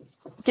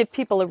give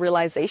people a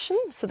realization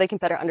so they can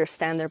better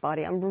understand their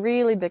body. I'm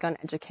really big on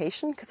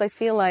education because I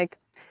feel like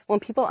when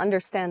people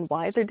understand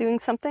why they're doing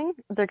something,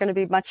 they're going to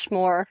be much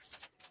more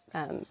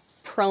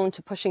prone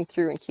to pushing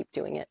through and keep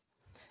doing it.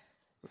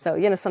 So,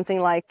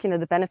 something like,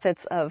 the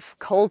benefits of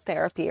cold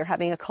therapy or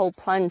having a cold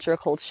plunge or a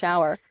cold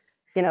shower,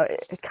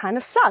 it kind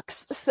of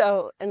sucks.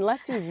 So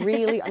unless you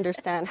really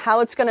understand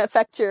how it's going to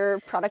affect your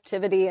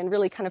productivity and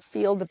really kind of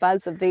feel the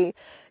buzz of the,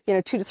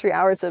 2 to 3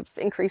 hours of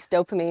increased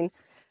dopamine,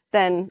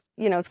 then,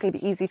 it's going to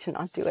be easy to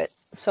not do it.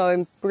 So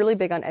I'm really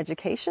big on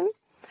education,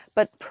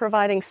 but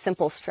providing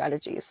simple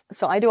strategies.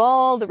 So I do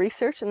all the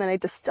research and then I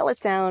distill it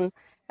down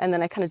and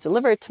then I kind of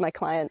deliver it to my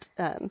client.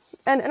 And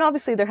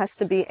obviously there has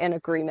to be an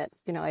agreement.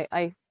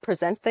 I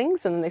present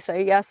things and then they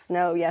say yes,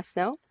 no,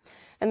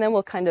 and then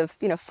we'll kind of,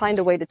 find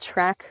a way to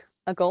track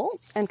a goal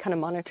and kind of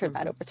monitor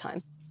that over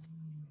time.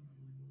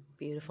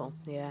 Beautiful.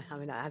 Yeah. I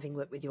mean, having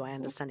worked with you, I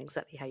understand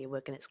exactly how you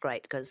work, and it's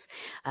great because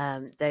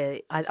I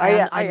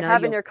Are you know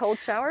having your cold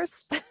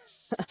showers?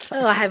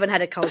 Oh, I haven't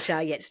had a cold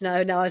shower yet.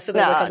 No, I still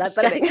got to work on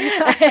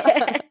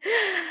that.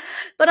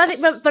 But I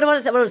think, but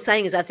what I'm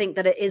saying is, I think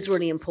that it is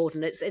really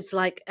important. It's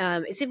like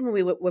it's even when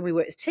we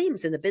work with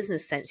teams in the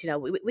business sense.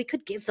 We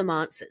could give them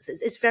answers.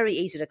 It's very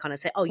easy to kind of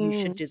say, oh, you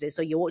should do this,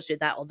 or you ought to do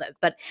that, or that.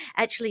 But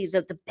actually,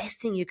 the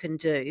best thing you can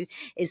do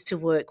is to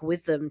work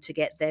with them to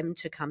get them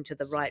to come to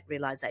the right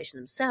realization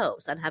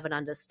themselves and have an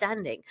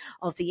understanding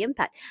of the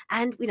impact.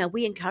 And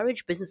we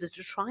encourage businesses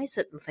to try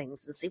certain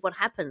things and see what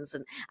happens,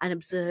 and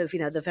observe.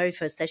 The very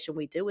first session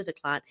we do with a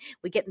client,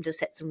 we get them to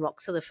set some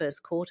rocks for the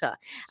first quarter.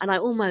 And I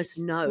almost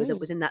know that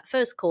within that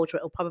first quarter,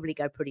 it'll probably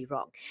go pretty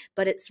wrong.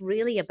 But it's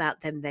really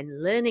about them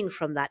then learning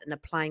from that and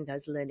applying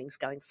those learnings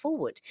going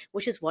forward,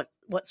 which is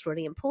what's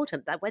really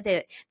important. That way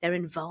they're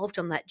involved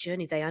on that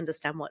journey, they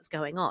understand what's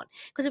going on.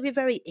 Because it'd be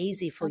very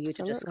easy for you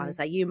to just kind of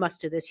say, you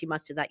must do this, you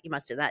must do that, you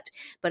must do that.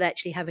 But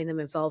actually having them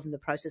involved in the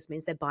process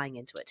means they're buying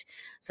into it.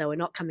 So we're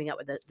not coming up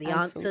with the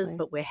answers,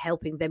 but we're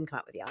helping them come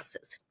up with the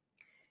answers.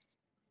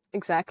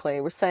 Exactly.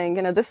 We're saying,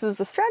 this is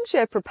the strategy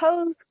I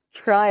propose.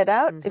 Try it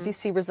out. If you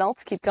see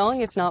results, keep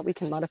going. If not, we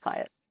can modify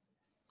it.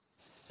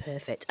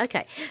 Perfect.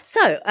 Okay.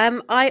 So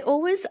I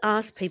always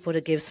ask people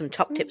to give some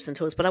top tips and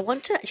tools, but I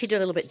want to actually do a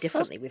little bit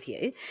differently with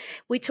you.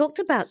 We talked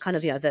about kind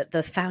of,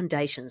 the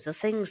foundations, the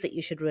things that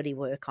you should really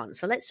work on.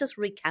 So let's just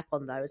recap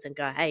on those and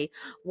go, hey,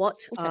 what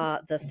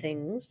are the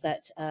things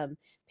that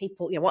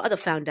people, what are the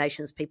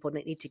foundations people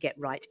need to get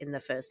right in the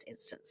first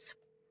instance?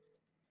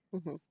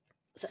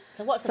 So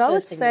what's the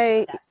first thing that you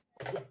look at?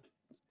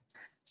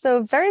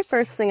 So very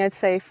first thing I'd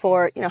say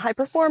for, high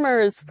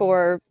performers,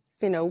 for,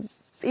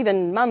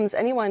 even mums,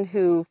 anyone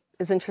who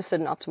is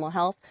interested in optimal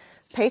health,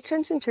 pay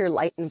attention to your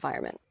light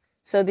environment.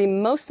 So the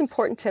most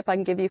important tip I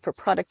can give you for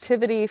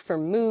productivity, for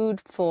mood,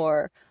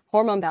 for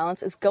hormone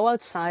balance is go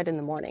outside in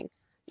the morning.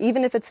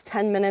 Even if it's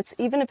 10 minutes,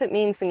 even if it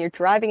means when you're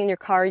driving in your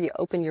car, you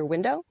open your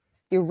window,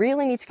 you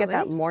really need to get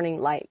that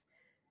morning light.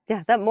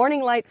 Yeah, that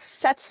morning light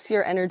sets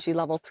your energy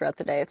level throughout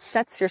the day. It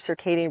sets your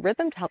circadian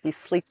rhythm to help you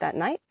sleep that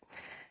night.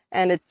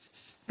 And it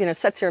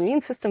sets your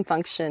immune system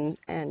function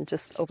and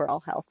just overall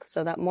health.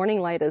 So that morning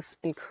light is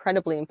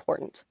incredibly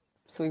important.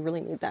 So we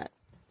really need that.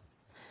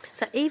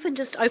 So even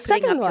just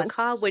opening up your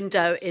car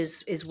window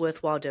is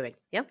worthwhile doing.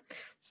 Yeah,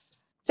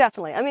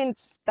 definitely. I mean,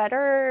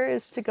 better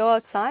is to go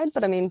outside,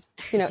 but I mean,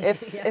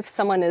 if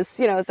someone is,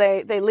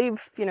 they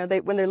leave,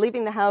 when they're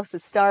leaving the house,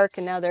 it's dark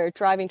and now they're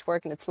driving to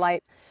work and it's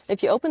light.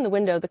 If you open the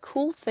window, the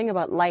cool thing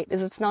about light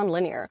is it's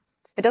nonlinear.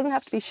 It doesn't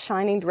have to be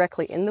shining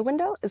directly in the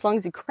window. As long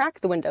as you crack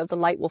the window, the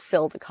light will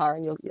fill the car,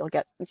 and you'll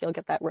get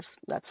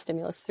that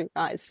stimulus through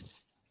your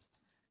eyes.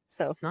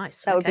 So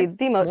nice. That would be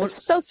the most.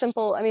 It's so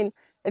simple. I mean,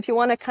 if you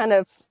want to kind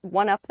of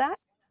one up that,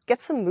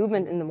 get some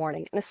movement in the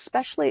morning, and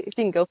especially if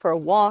you can go for a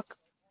walk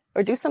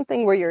or do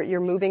something where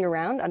you're moving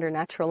around under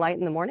natural light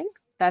in the morning.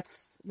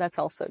 That's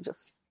also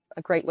just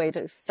a great way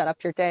to set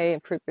up your day,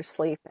 improve your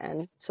sleep,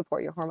 and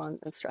support your hormone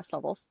and stress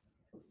levels.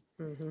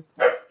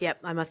 Yep,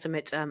 I must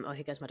admit.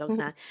 Here goes my dogs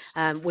now.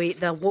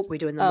 The walk we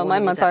do in the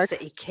morning is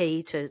absolutely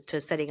key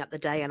to setting up the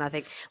day. And I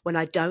think when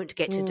I don't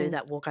get to do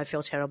that walk, I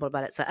feel terrible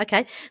about it. So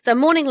so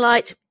morning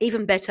light,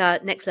 even better.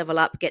 Next level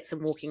up, get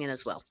some walking in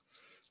as well.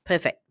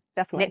 Perfect.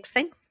 Definitely. Next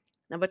thing,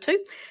 number 2.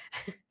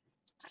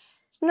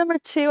 Number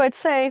 2, I'd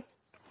say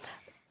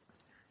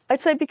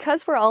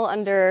because we're all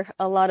under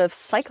a lot of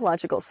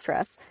psychological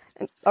stress,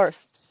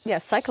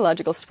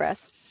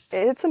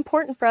 it's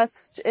important for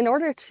us, in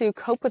order to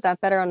cope with that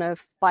better on a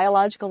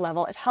biological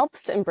level, it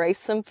helps to embrace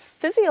some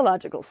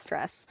physiological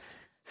stress.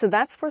 So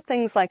that's where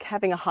things like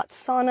having a hot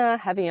sauna,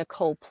 having a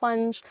cold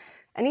plunge,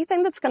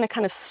 anything that's going to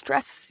kind of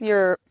stress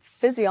your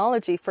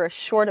physiology for a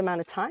short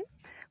amount of time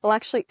will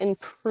actually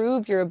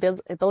improve your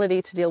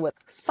ability to deal with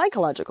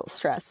psychological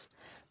stress.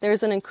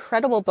 There's an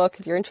incredible book,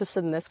 if you're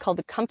interested in this, called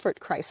The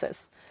Comfort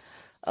Crisis.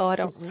 Oh, I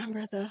don't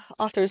remember the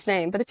author's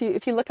name, but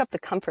if you look up The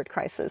Comfort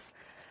Crisis,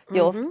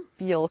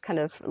 you'll kind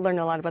of learn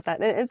a lot about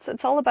that. And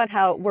it's all about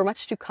how we're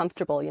much too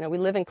comfortable. We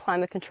live in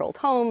climate-controlled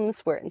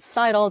homes. We're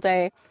inside all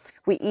day.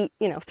 We eat,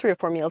 3 or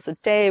 4 meals a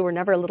day. We're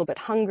never a little bit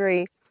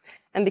hungry.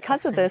 And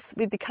because of this,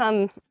 we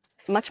become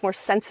much more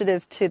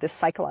sensitive to the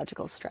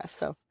psychological stress.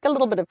 So get a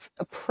little bit of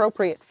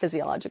appropriate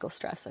physiological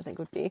stress, I think,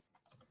 would be.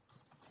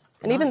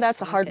 And even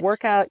that's a hard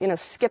workout,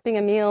 skipping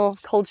a meal,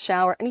 cold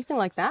shower, anything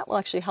like that will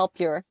actually help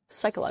your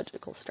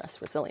psychological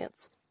stress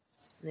resilience.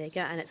 There you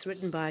go. And it's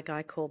written by a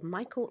guy called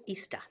Michael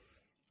Easter.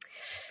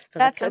 So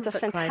that's a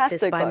fantastic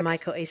Crisis by book.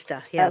 Michael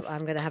Easter. Yep,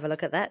 I'm going to have a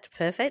look at that.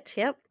 Perfect.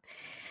 Yep.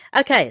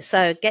 Okay,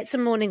 so get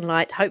some morning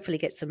light, hopefully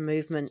get some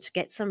movement,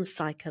 get some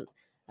I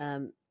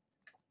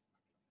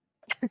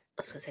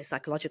was going to say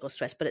psychological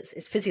stress, but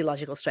it's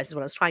physiological stress is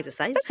what I was trying to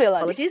say.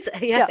 Apologies.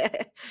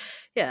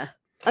 Yeah.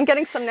 I'm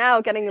getting some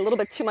now, getting a little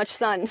bit too much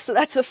sun. So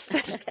that's a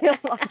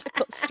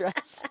physiological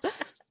stress.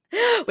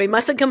 We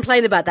mustn't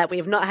complain about that. We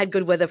have not had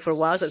good weather for a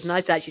while, so it's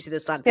nice to actually see the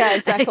sun. Yeah,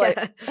 exactly.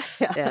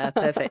 Yeah,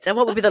 perfect. And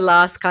what would be the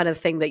last kind of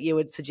thing that you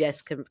would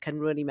suggest can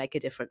really make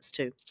a difference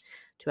to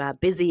our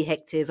busy,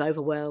 hectic,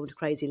 overwhelmed,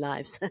 crazy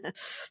lives?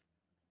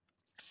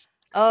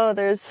 Oh,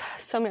 there's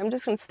so many. I'm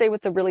just going to stay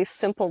with the really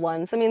simple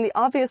ones. I mean, the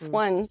obvious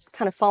one,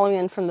 kind of following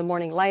in from the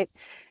morning light,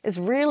 is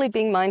really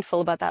being mindful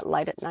about that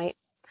light at night,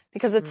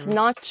 because it's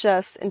not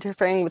just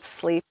interfering with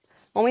sleep.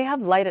 When we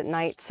have light at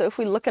night, so if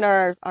we look at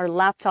our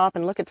laptop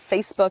and look at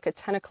Facebook at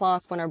 10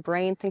 o'clock when our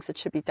brain thinks it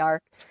should be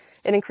dark,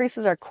 it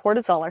increases our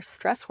cortisol, our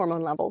stress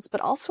hormone levels,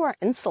 but also our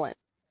insulin.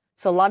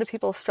 So a lot of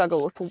people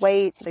struggle with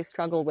weight, they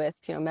struggle with,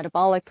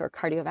 metabolic or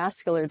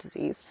cardiovascular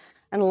disease.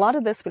 And a lot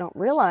of this we don't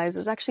realize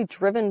is actually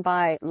driven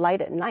by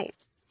light at night.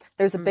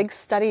 There's a big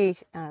study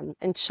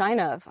in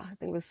China of, I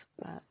think it was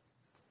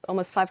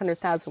almost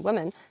 500,000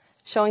 women,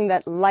 showing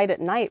that light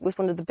at night was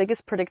one of the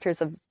biggest predictors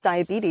of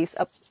diabetes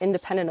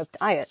independent of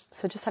diet.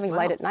 So just having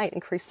light at night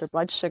increased their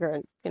blood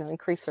sugar and,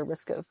 increase their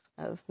risk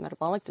of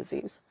metabolic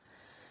disease.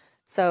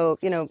 So,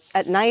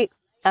 at night,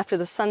 after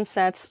the sun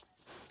sets,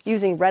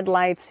 using red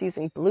lights,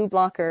 using blue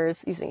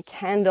blockers, using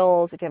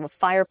candles. If you have a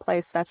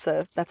fireplace, that's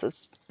a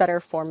better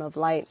form of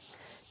light.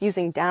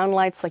 Using down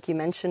lights, like you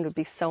mentioned, would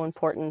be so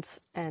important.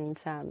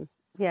 And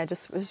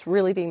just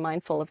really being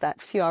mindful of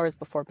that few hours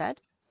before bed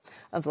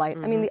of light.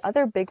 I mean, the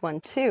other big one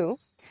too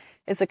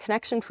is a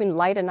connection between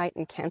light at night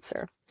and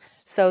cancer.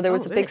 So there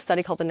was a big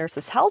study called the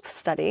Nurses' Health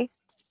Study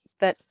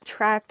that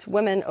tracked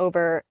women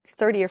over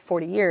 30 or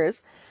 40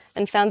 years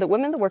and found that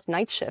women that worked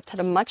night shift had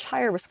a much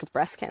higher risk of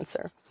breast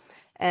cancer.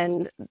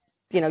 And,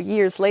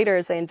 years later,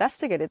 as they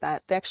investigated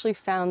that, they actually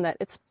found that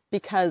it's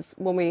because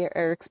when we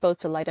are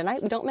exposed to light at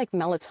night, we don't make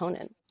melatonin.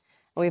 And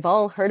we've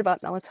all heard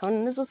about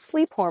melatonin as a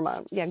sleep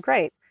hormone. Yeah,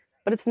 great.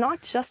 But it's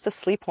not just a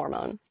sleep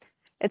hormone.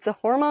 It's a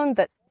hormone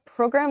that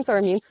programs our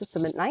immune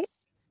system at night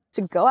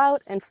to go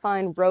out and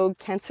find rogue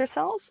cancer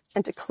cells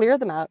and to clear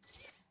them out,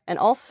 and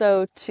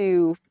also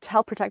to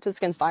help protect us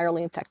against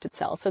virally infected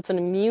cells. So it's an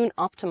immune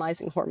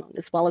optimizing hormone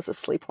as well as a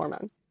sleep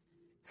hormone.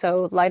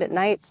 So light at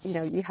night,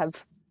 you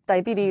have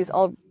diabetes,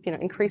 all,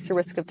 increase your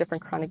risk of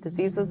different chronic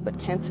diseases, but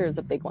cancer is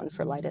a big one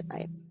for light at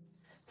night.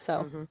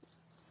 So,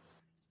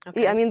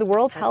 Okay. I mean, the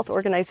World Health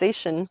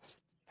Organization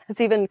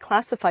has even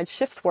classified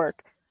shift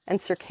work and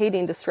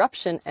circadian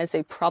disruption as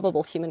a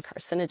probable human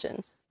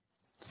carcinogen.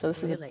 So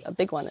this is a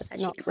big one.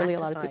 It's not really a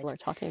lot of people are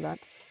talking about.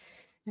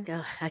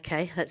 Oh,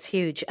 okay, that's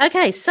huge.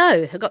 Okay, so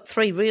I've got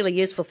 3 really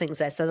useful things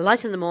there. So the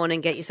light in the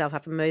morning, get yourself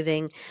up and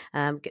moving,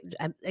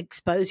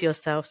 expose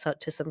yourself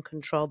to some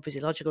controlled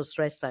physiological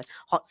stress, so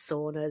hot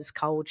saunas,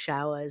 cold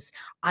showers,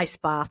 ice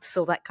baths,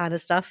 all that kind of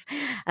stuff.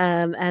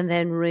 And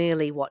then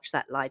really watch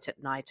that light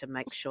at night and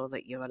make sure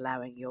that you're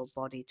allowing your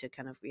body to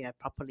kind of,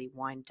 properly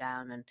wind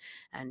down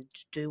and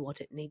do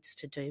what it needs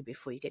to do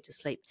before you get to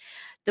sleep.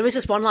 There is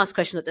just one last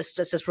question that's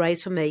just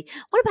raised for me.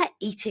 What about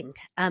eating?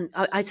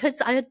 I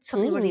heard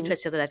something really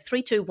interesting.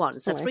 3, 2, 1.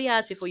 So 3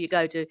 hours before you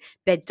go to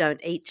bed, don't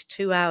eat.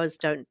 2 hours,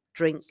 don't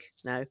drink.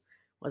 No,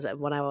 was it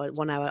 1 hour?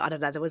 1 hour? I don't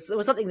know. There was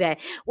something there.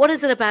 What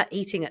is it about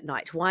eating at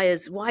night? Why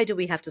do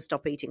we have to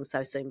stop eating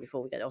so soon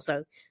before we go?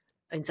 Also,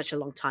 in such a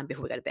long time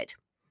before we go to bed?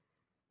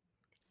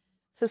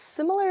 So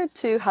similar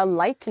to how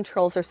light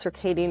controls our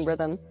circadian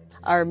rhythm,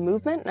 our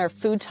movement and our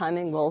food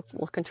timing will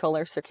control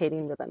our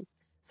circadian rhythm.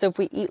 So if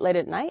we eat late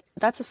at night,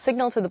 that's a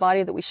signal to the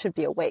body that we should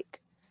be awake.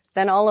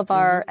 Then all of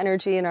our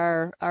energy and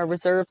our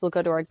reserves will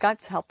go to our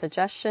gut to help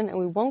digestion, and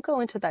we won't go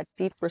into that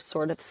deep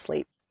restorative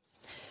sleep.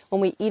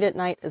 When we eat at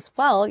night as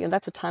well,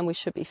 that's a time we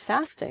should be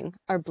fasting.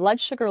 Our blood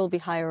sugar will be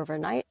higher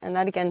overnight, and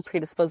that again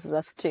predisposes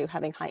us to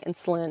having high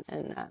insulin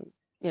and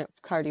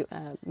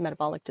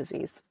metabolic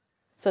disease.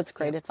 So that's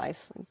great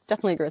advice. I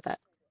definitely agree with that.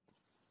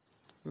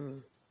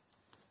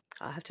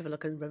 I have to have a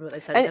look and remember what they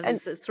said.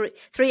 It's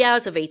 3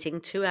 hours of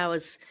eating, 2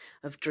 hours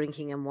of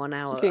drinking, and 1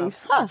 hour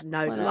of no.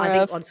 I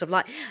think on sort of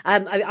like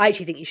I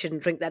actually think you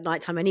shouldn't drink that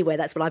nighttime anyway.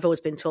 That's what I've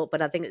always been taught.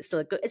 But I think it's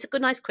still a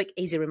good, nice, quick,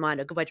 easy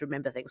reminder. A good way to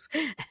remember things.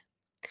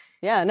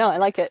 Yeah, no, I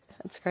like it.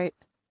 That's great.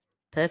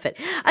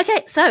 Perfect.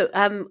 Okay, so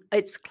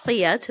it's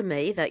clear to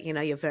me that,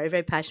 you're very,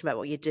 very passionate about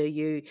what you do.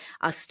 You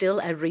are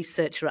still a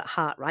researcher at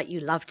heart, right? You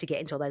love to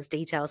get into all those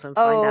details and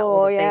find out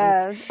all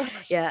the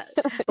things. Yeah.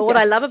 But what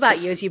I love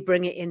about you is you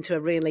bring it into a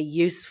really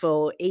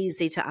useful,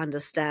 easy to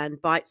understand,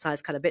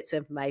 bite-sized kind of bits of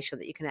information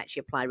that you can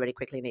actually apply really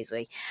quickly and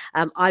easily.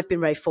 I've been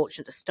very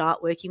fortunate to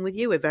start working with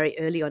you. We're very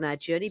early on our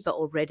journey, but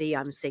already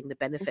I'm seeing the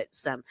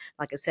benefits.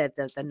 Like I said,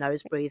 the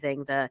nose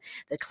breathing, the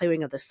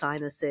clearing of the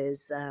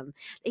sinuses,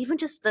 even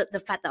just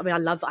the fact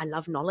that, I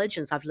love knowledge,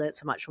 and so I've learned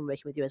so much from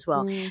working with you as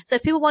well. So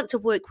if people want to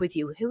work with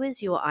you, who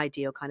is your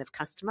ideal kind of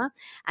customer,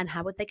 and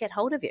how would they get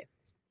hold of you?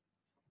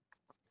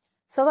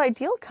 So the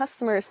ideal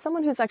customer is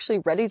someone who's actually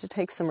ready to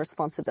take some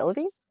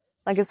responsibility.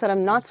 Like I said,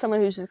 I'm not someone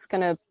who's just going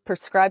to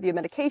prescribe you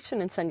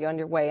medication and send you on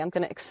your way. I'm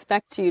going to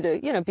expect you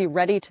to, be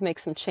ready to make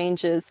some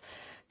changes,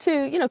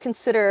 to,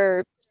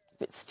 consider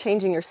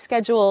changing your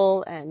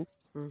schedule and,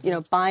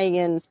 buying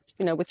in,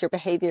 with your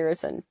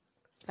behaviors and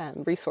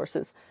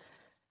resources.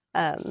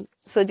 So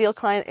the ideal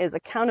client is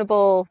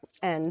accountable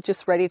and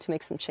just ready to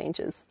make some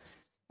changes.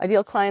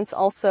 Ideal clients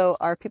also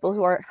are people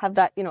who have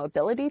that,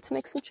 ability to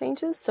make some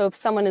changes. So if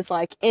someone is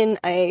like in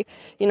a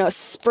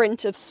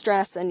sprint of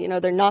stress and,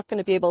 they're not going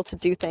to be able to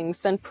do things,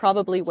 then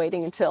probably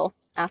waiting until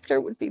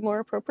after would be more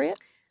appropriate.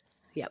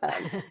 Yep.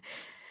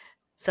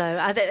 So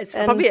I think it's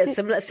probably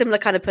a similar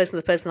kind of person to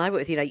the person I work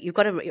with. You've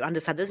got to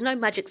understand there's no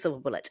magic silver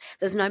bullet.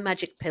 There's no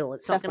magic pill.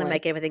 It's not going to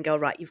make everything go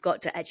right. You've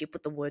got to actually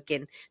put the work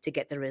in to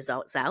get the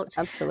results out.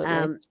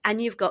 Absolutely.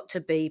 And you've got to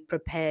be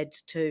prepared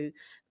to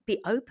be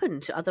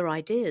open to other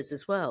ideas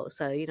as well.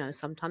 So,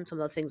 sometimes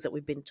some of the things that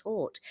we've been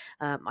taught,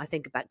 I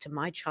think back to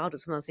my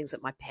childhood, some of the things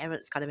that my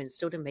parents kind of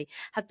instilled in me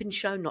have been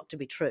shown not to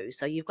be true.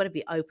 So you've got to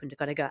be open to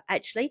kind of go,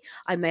 actually,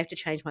 I may have to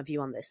change my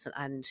view on this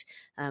and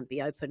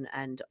be open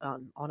and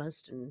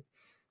honest and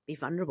be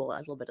vulnerable a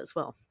little bit as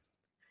well.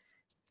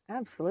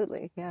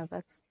 Absolutely. Yeah,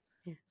 that's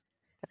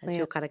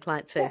your kind of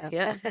client too.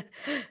 Yeah.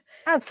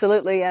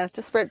 Absolutely. Yeah.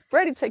 Just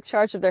ready to take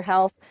charge of their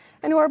health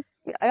and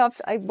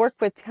I work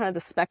with kind of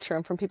the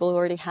spectrum from people who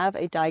already have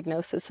a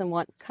diagnosis and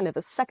want kind of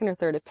a second or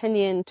third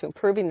opinion to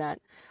improving that,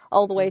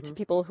 all the way to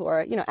people who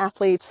are,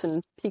 athletes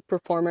and peak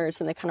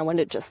performers, and they kind of want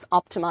to just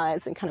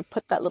optimize and kind of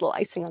put that little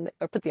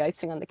put the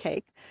icing on the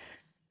cake.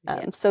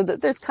 So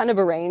that there's kind of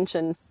a range,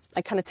 and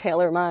I kind of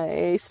tailor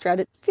my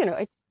strategy.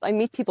 I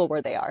meet people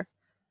where they are.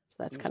 So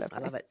that's kind of. I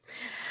love it.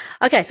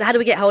 Okay, so how do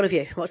we get hold of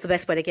you? What's the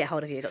best way to get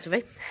hold of you, Dr.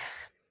 V?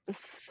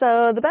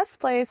 So the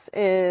best place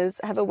is,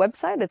 I have a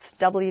website. It's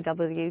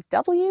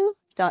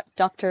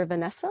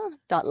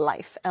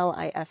www.drvanessa.life,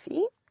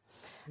 L-I-F-E.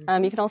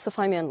 You can also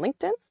find me on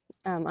LinkedIn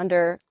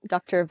under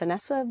Dr.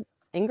 Vanessa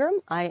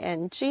Ingraham,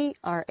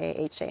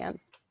 Ingraham.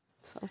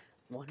 So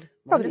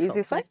probably the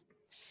easiest way.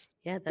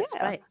 Yeah, that's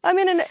great. I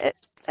mean,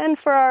 and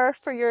for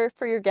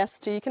your guests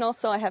too, you can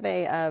also, I have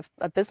a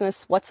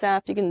business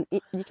WhatsApp.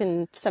 You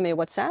can send me a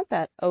WhatsApp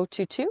at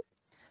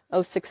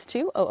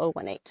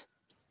 022-062-0018.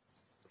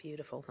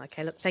 Beautiful.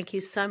 Okay, look, thank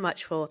you so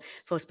much for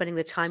spending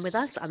the time with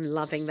us. I'm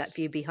loving that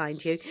view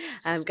behind you.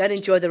 Go and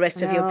enjoy the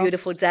rest of your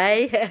beautiful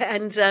day,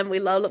 and we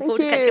look forward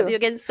to catching up with you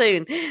again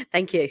soon.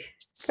 Thank you.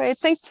 Great.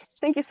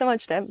 Thank you so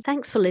much, Deb.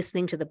 Thanks for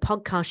listening to the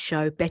podcast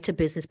show Better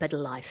Business, Better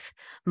Life.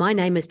 My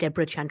name is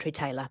Deborah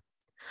Chantry-Taylor.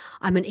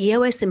 I'm an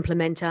EOS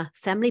implementer,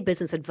 family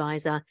business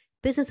advisor,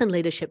 business and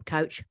leadership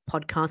coach,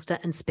 podcaster,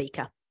 and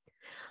speaker.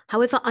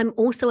 However, I'm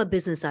also a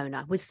business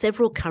owner with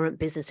several current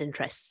business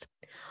interests.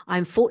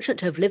 I'm fortunate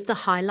to have lived the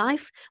high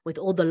life with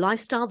all the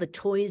lifestyle, the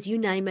toys, you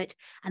name it,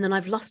 and then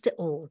I've lost it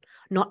all,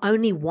 not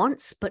only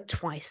once, but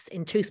twice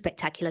in 2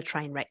 spectacular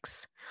train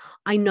wrecks.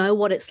 I know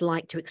what it's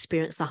like to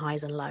experience the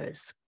highs and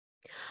lows.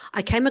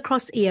 I came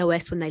across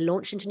EOS when they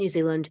launched into New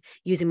Zealand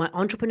using my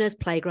Entrepreneurs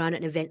Playground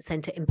and Event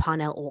Centre in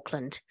Parnell,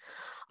 Auckland.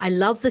 I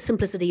love the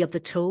simplicity of the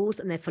tools,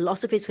 and their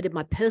philosophies fitted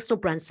my personal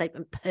brand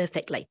statement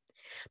perfectly.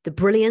 The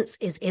brilliance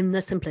is in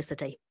the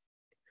simplicity.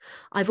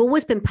 I've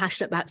always been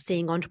passionate about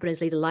seeing entrepreneurs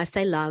lead a life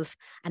they love,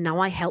 and now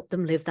I help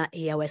them live that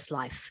EOS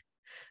life.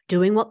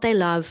 Doing what they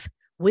love,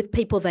 with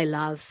people they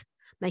love,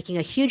 making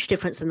a huge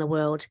difference in the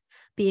world,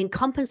 being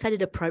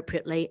compensated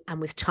appropriately, and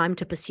with time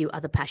to pursue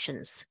other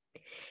passions.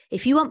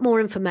 If you want more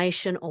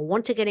information or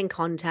want to get in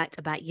contact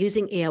about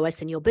using EOS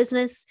in your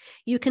business,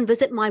 you can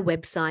visit my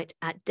website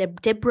at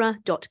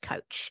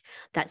debra.coach.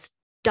 That's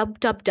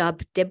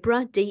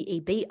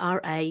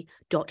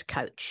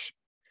www.debra.coach.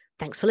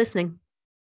 Thanks for listening.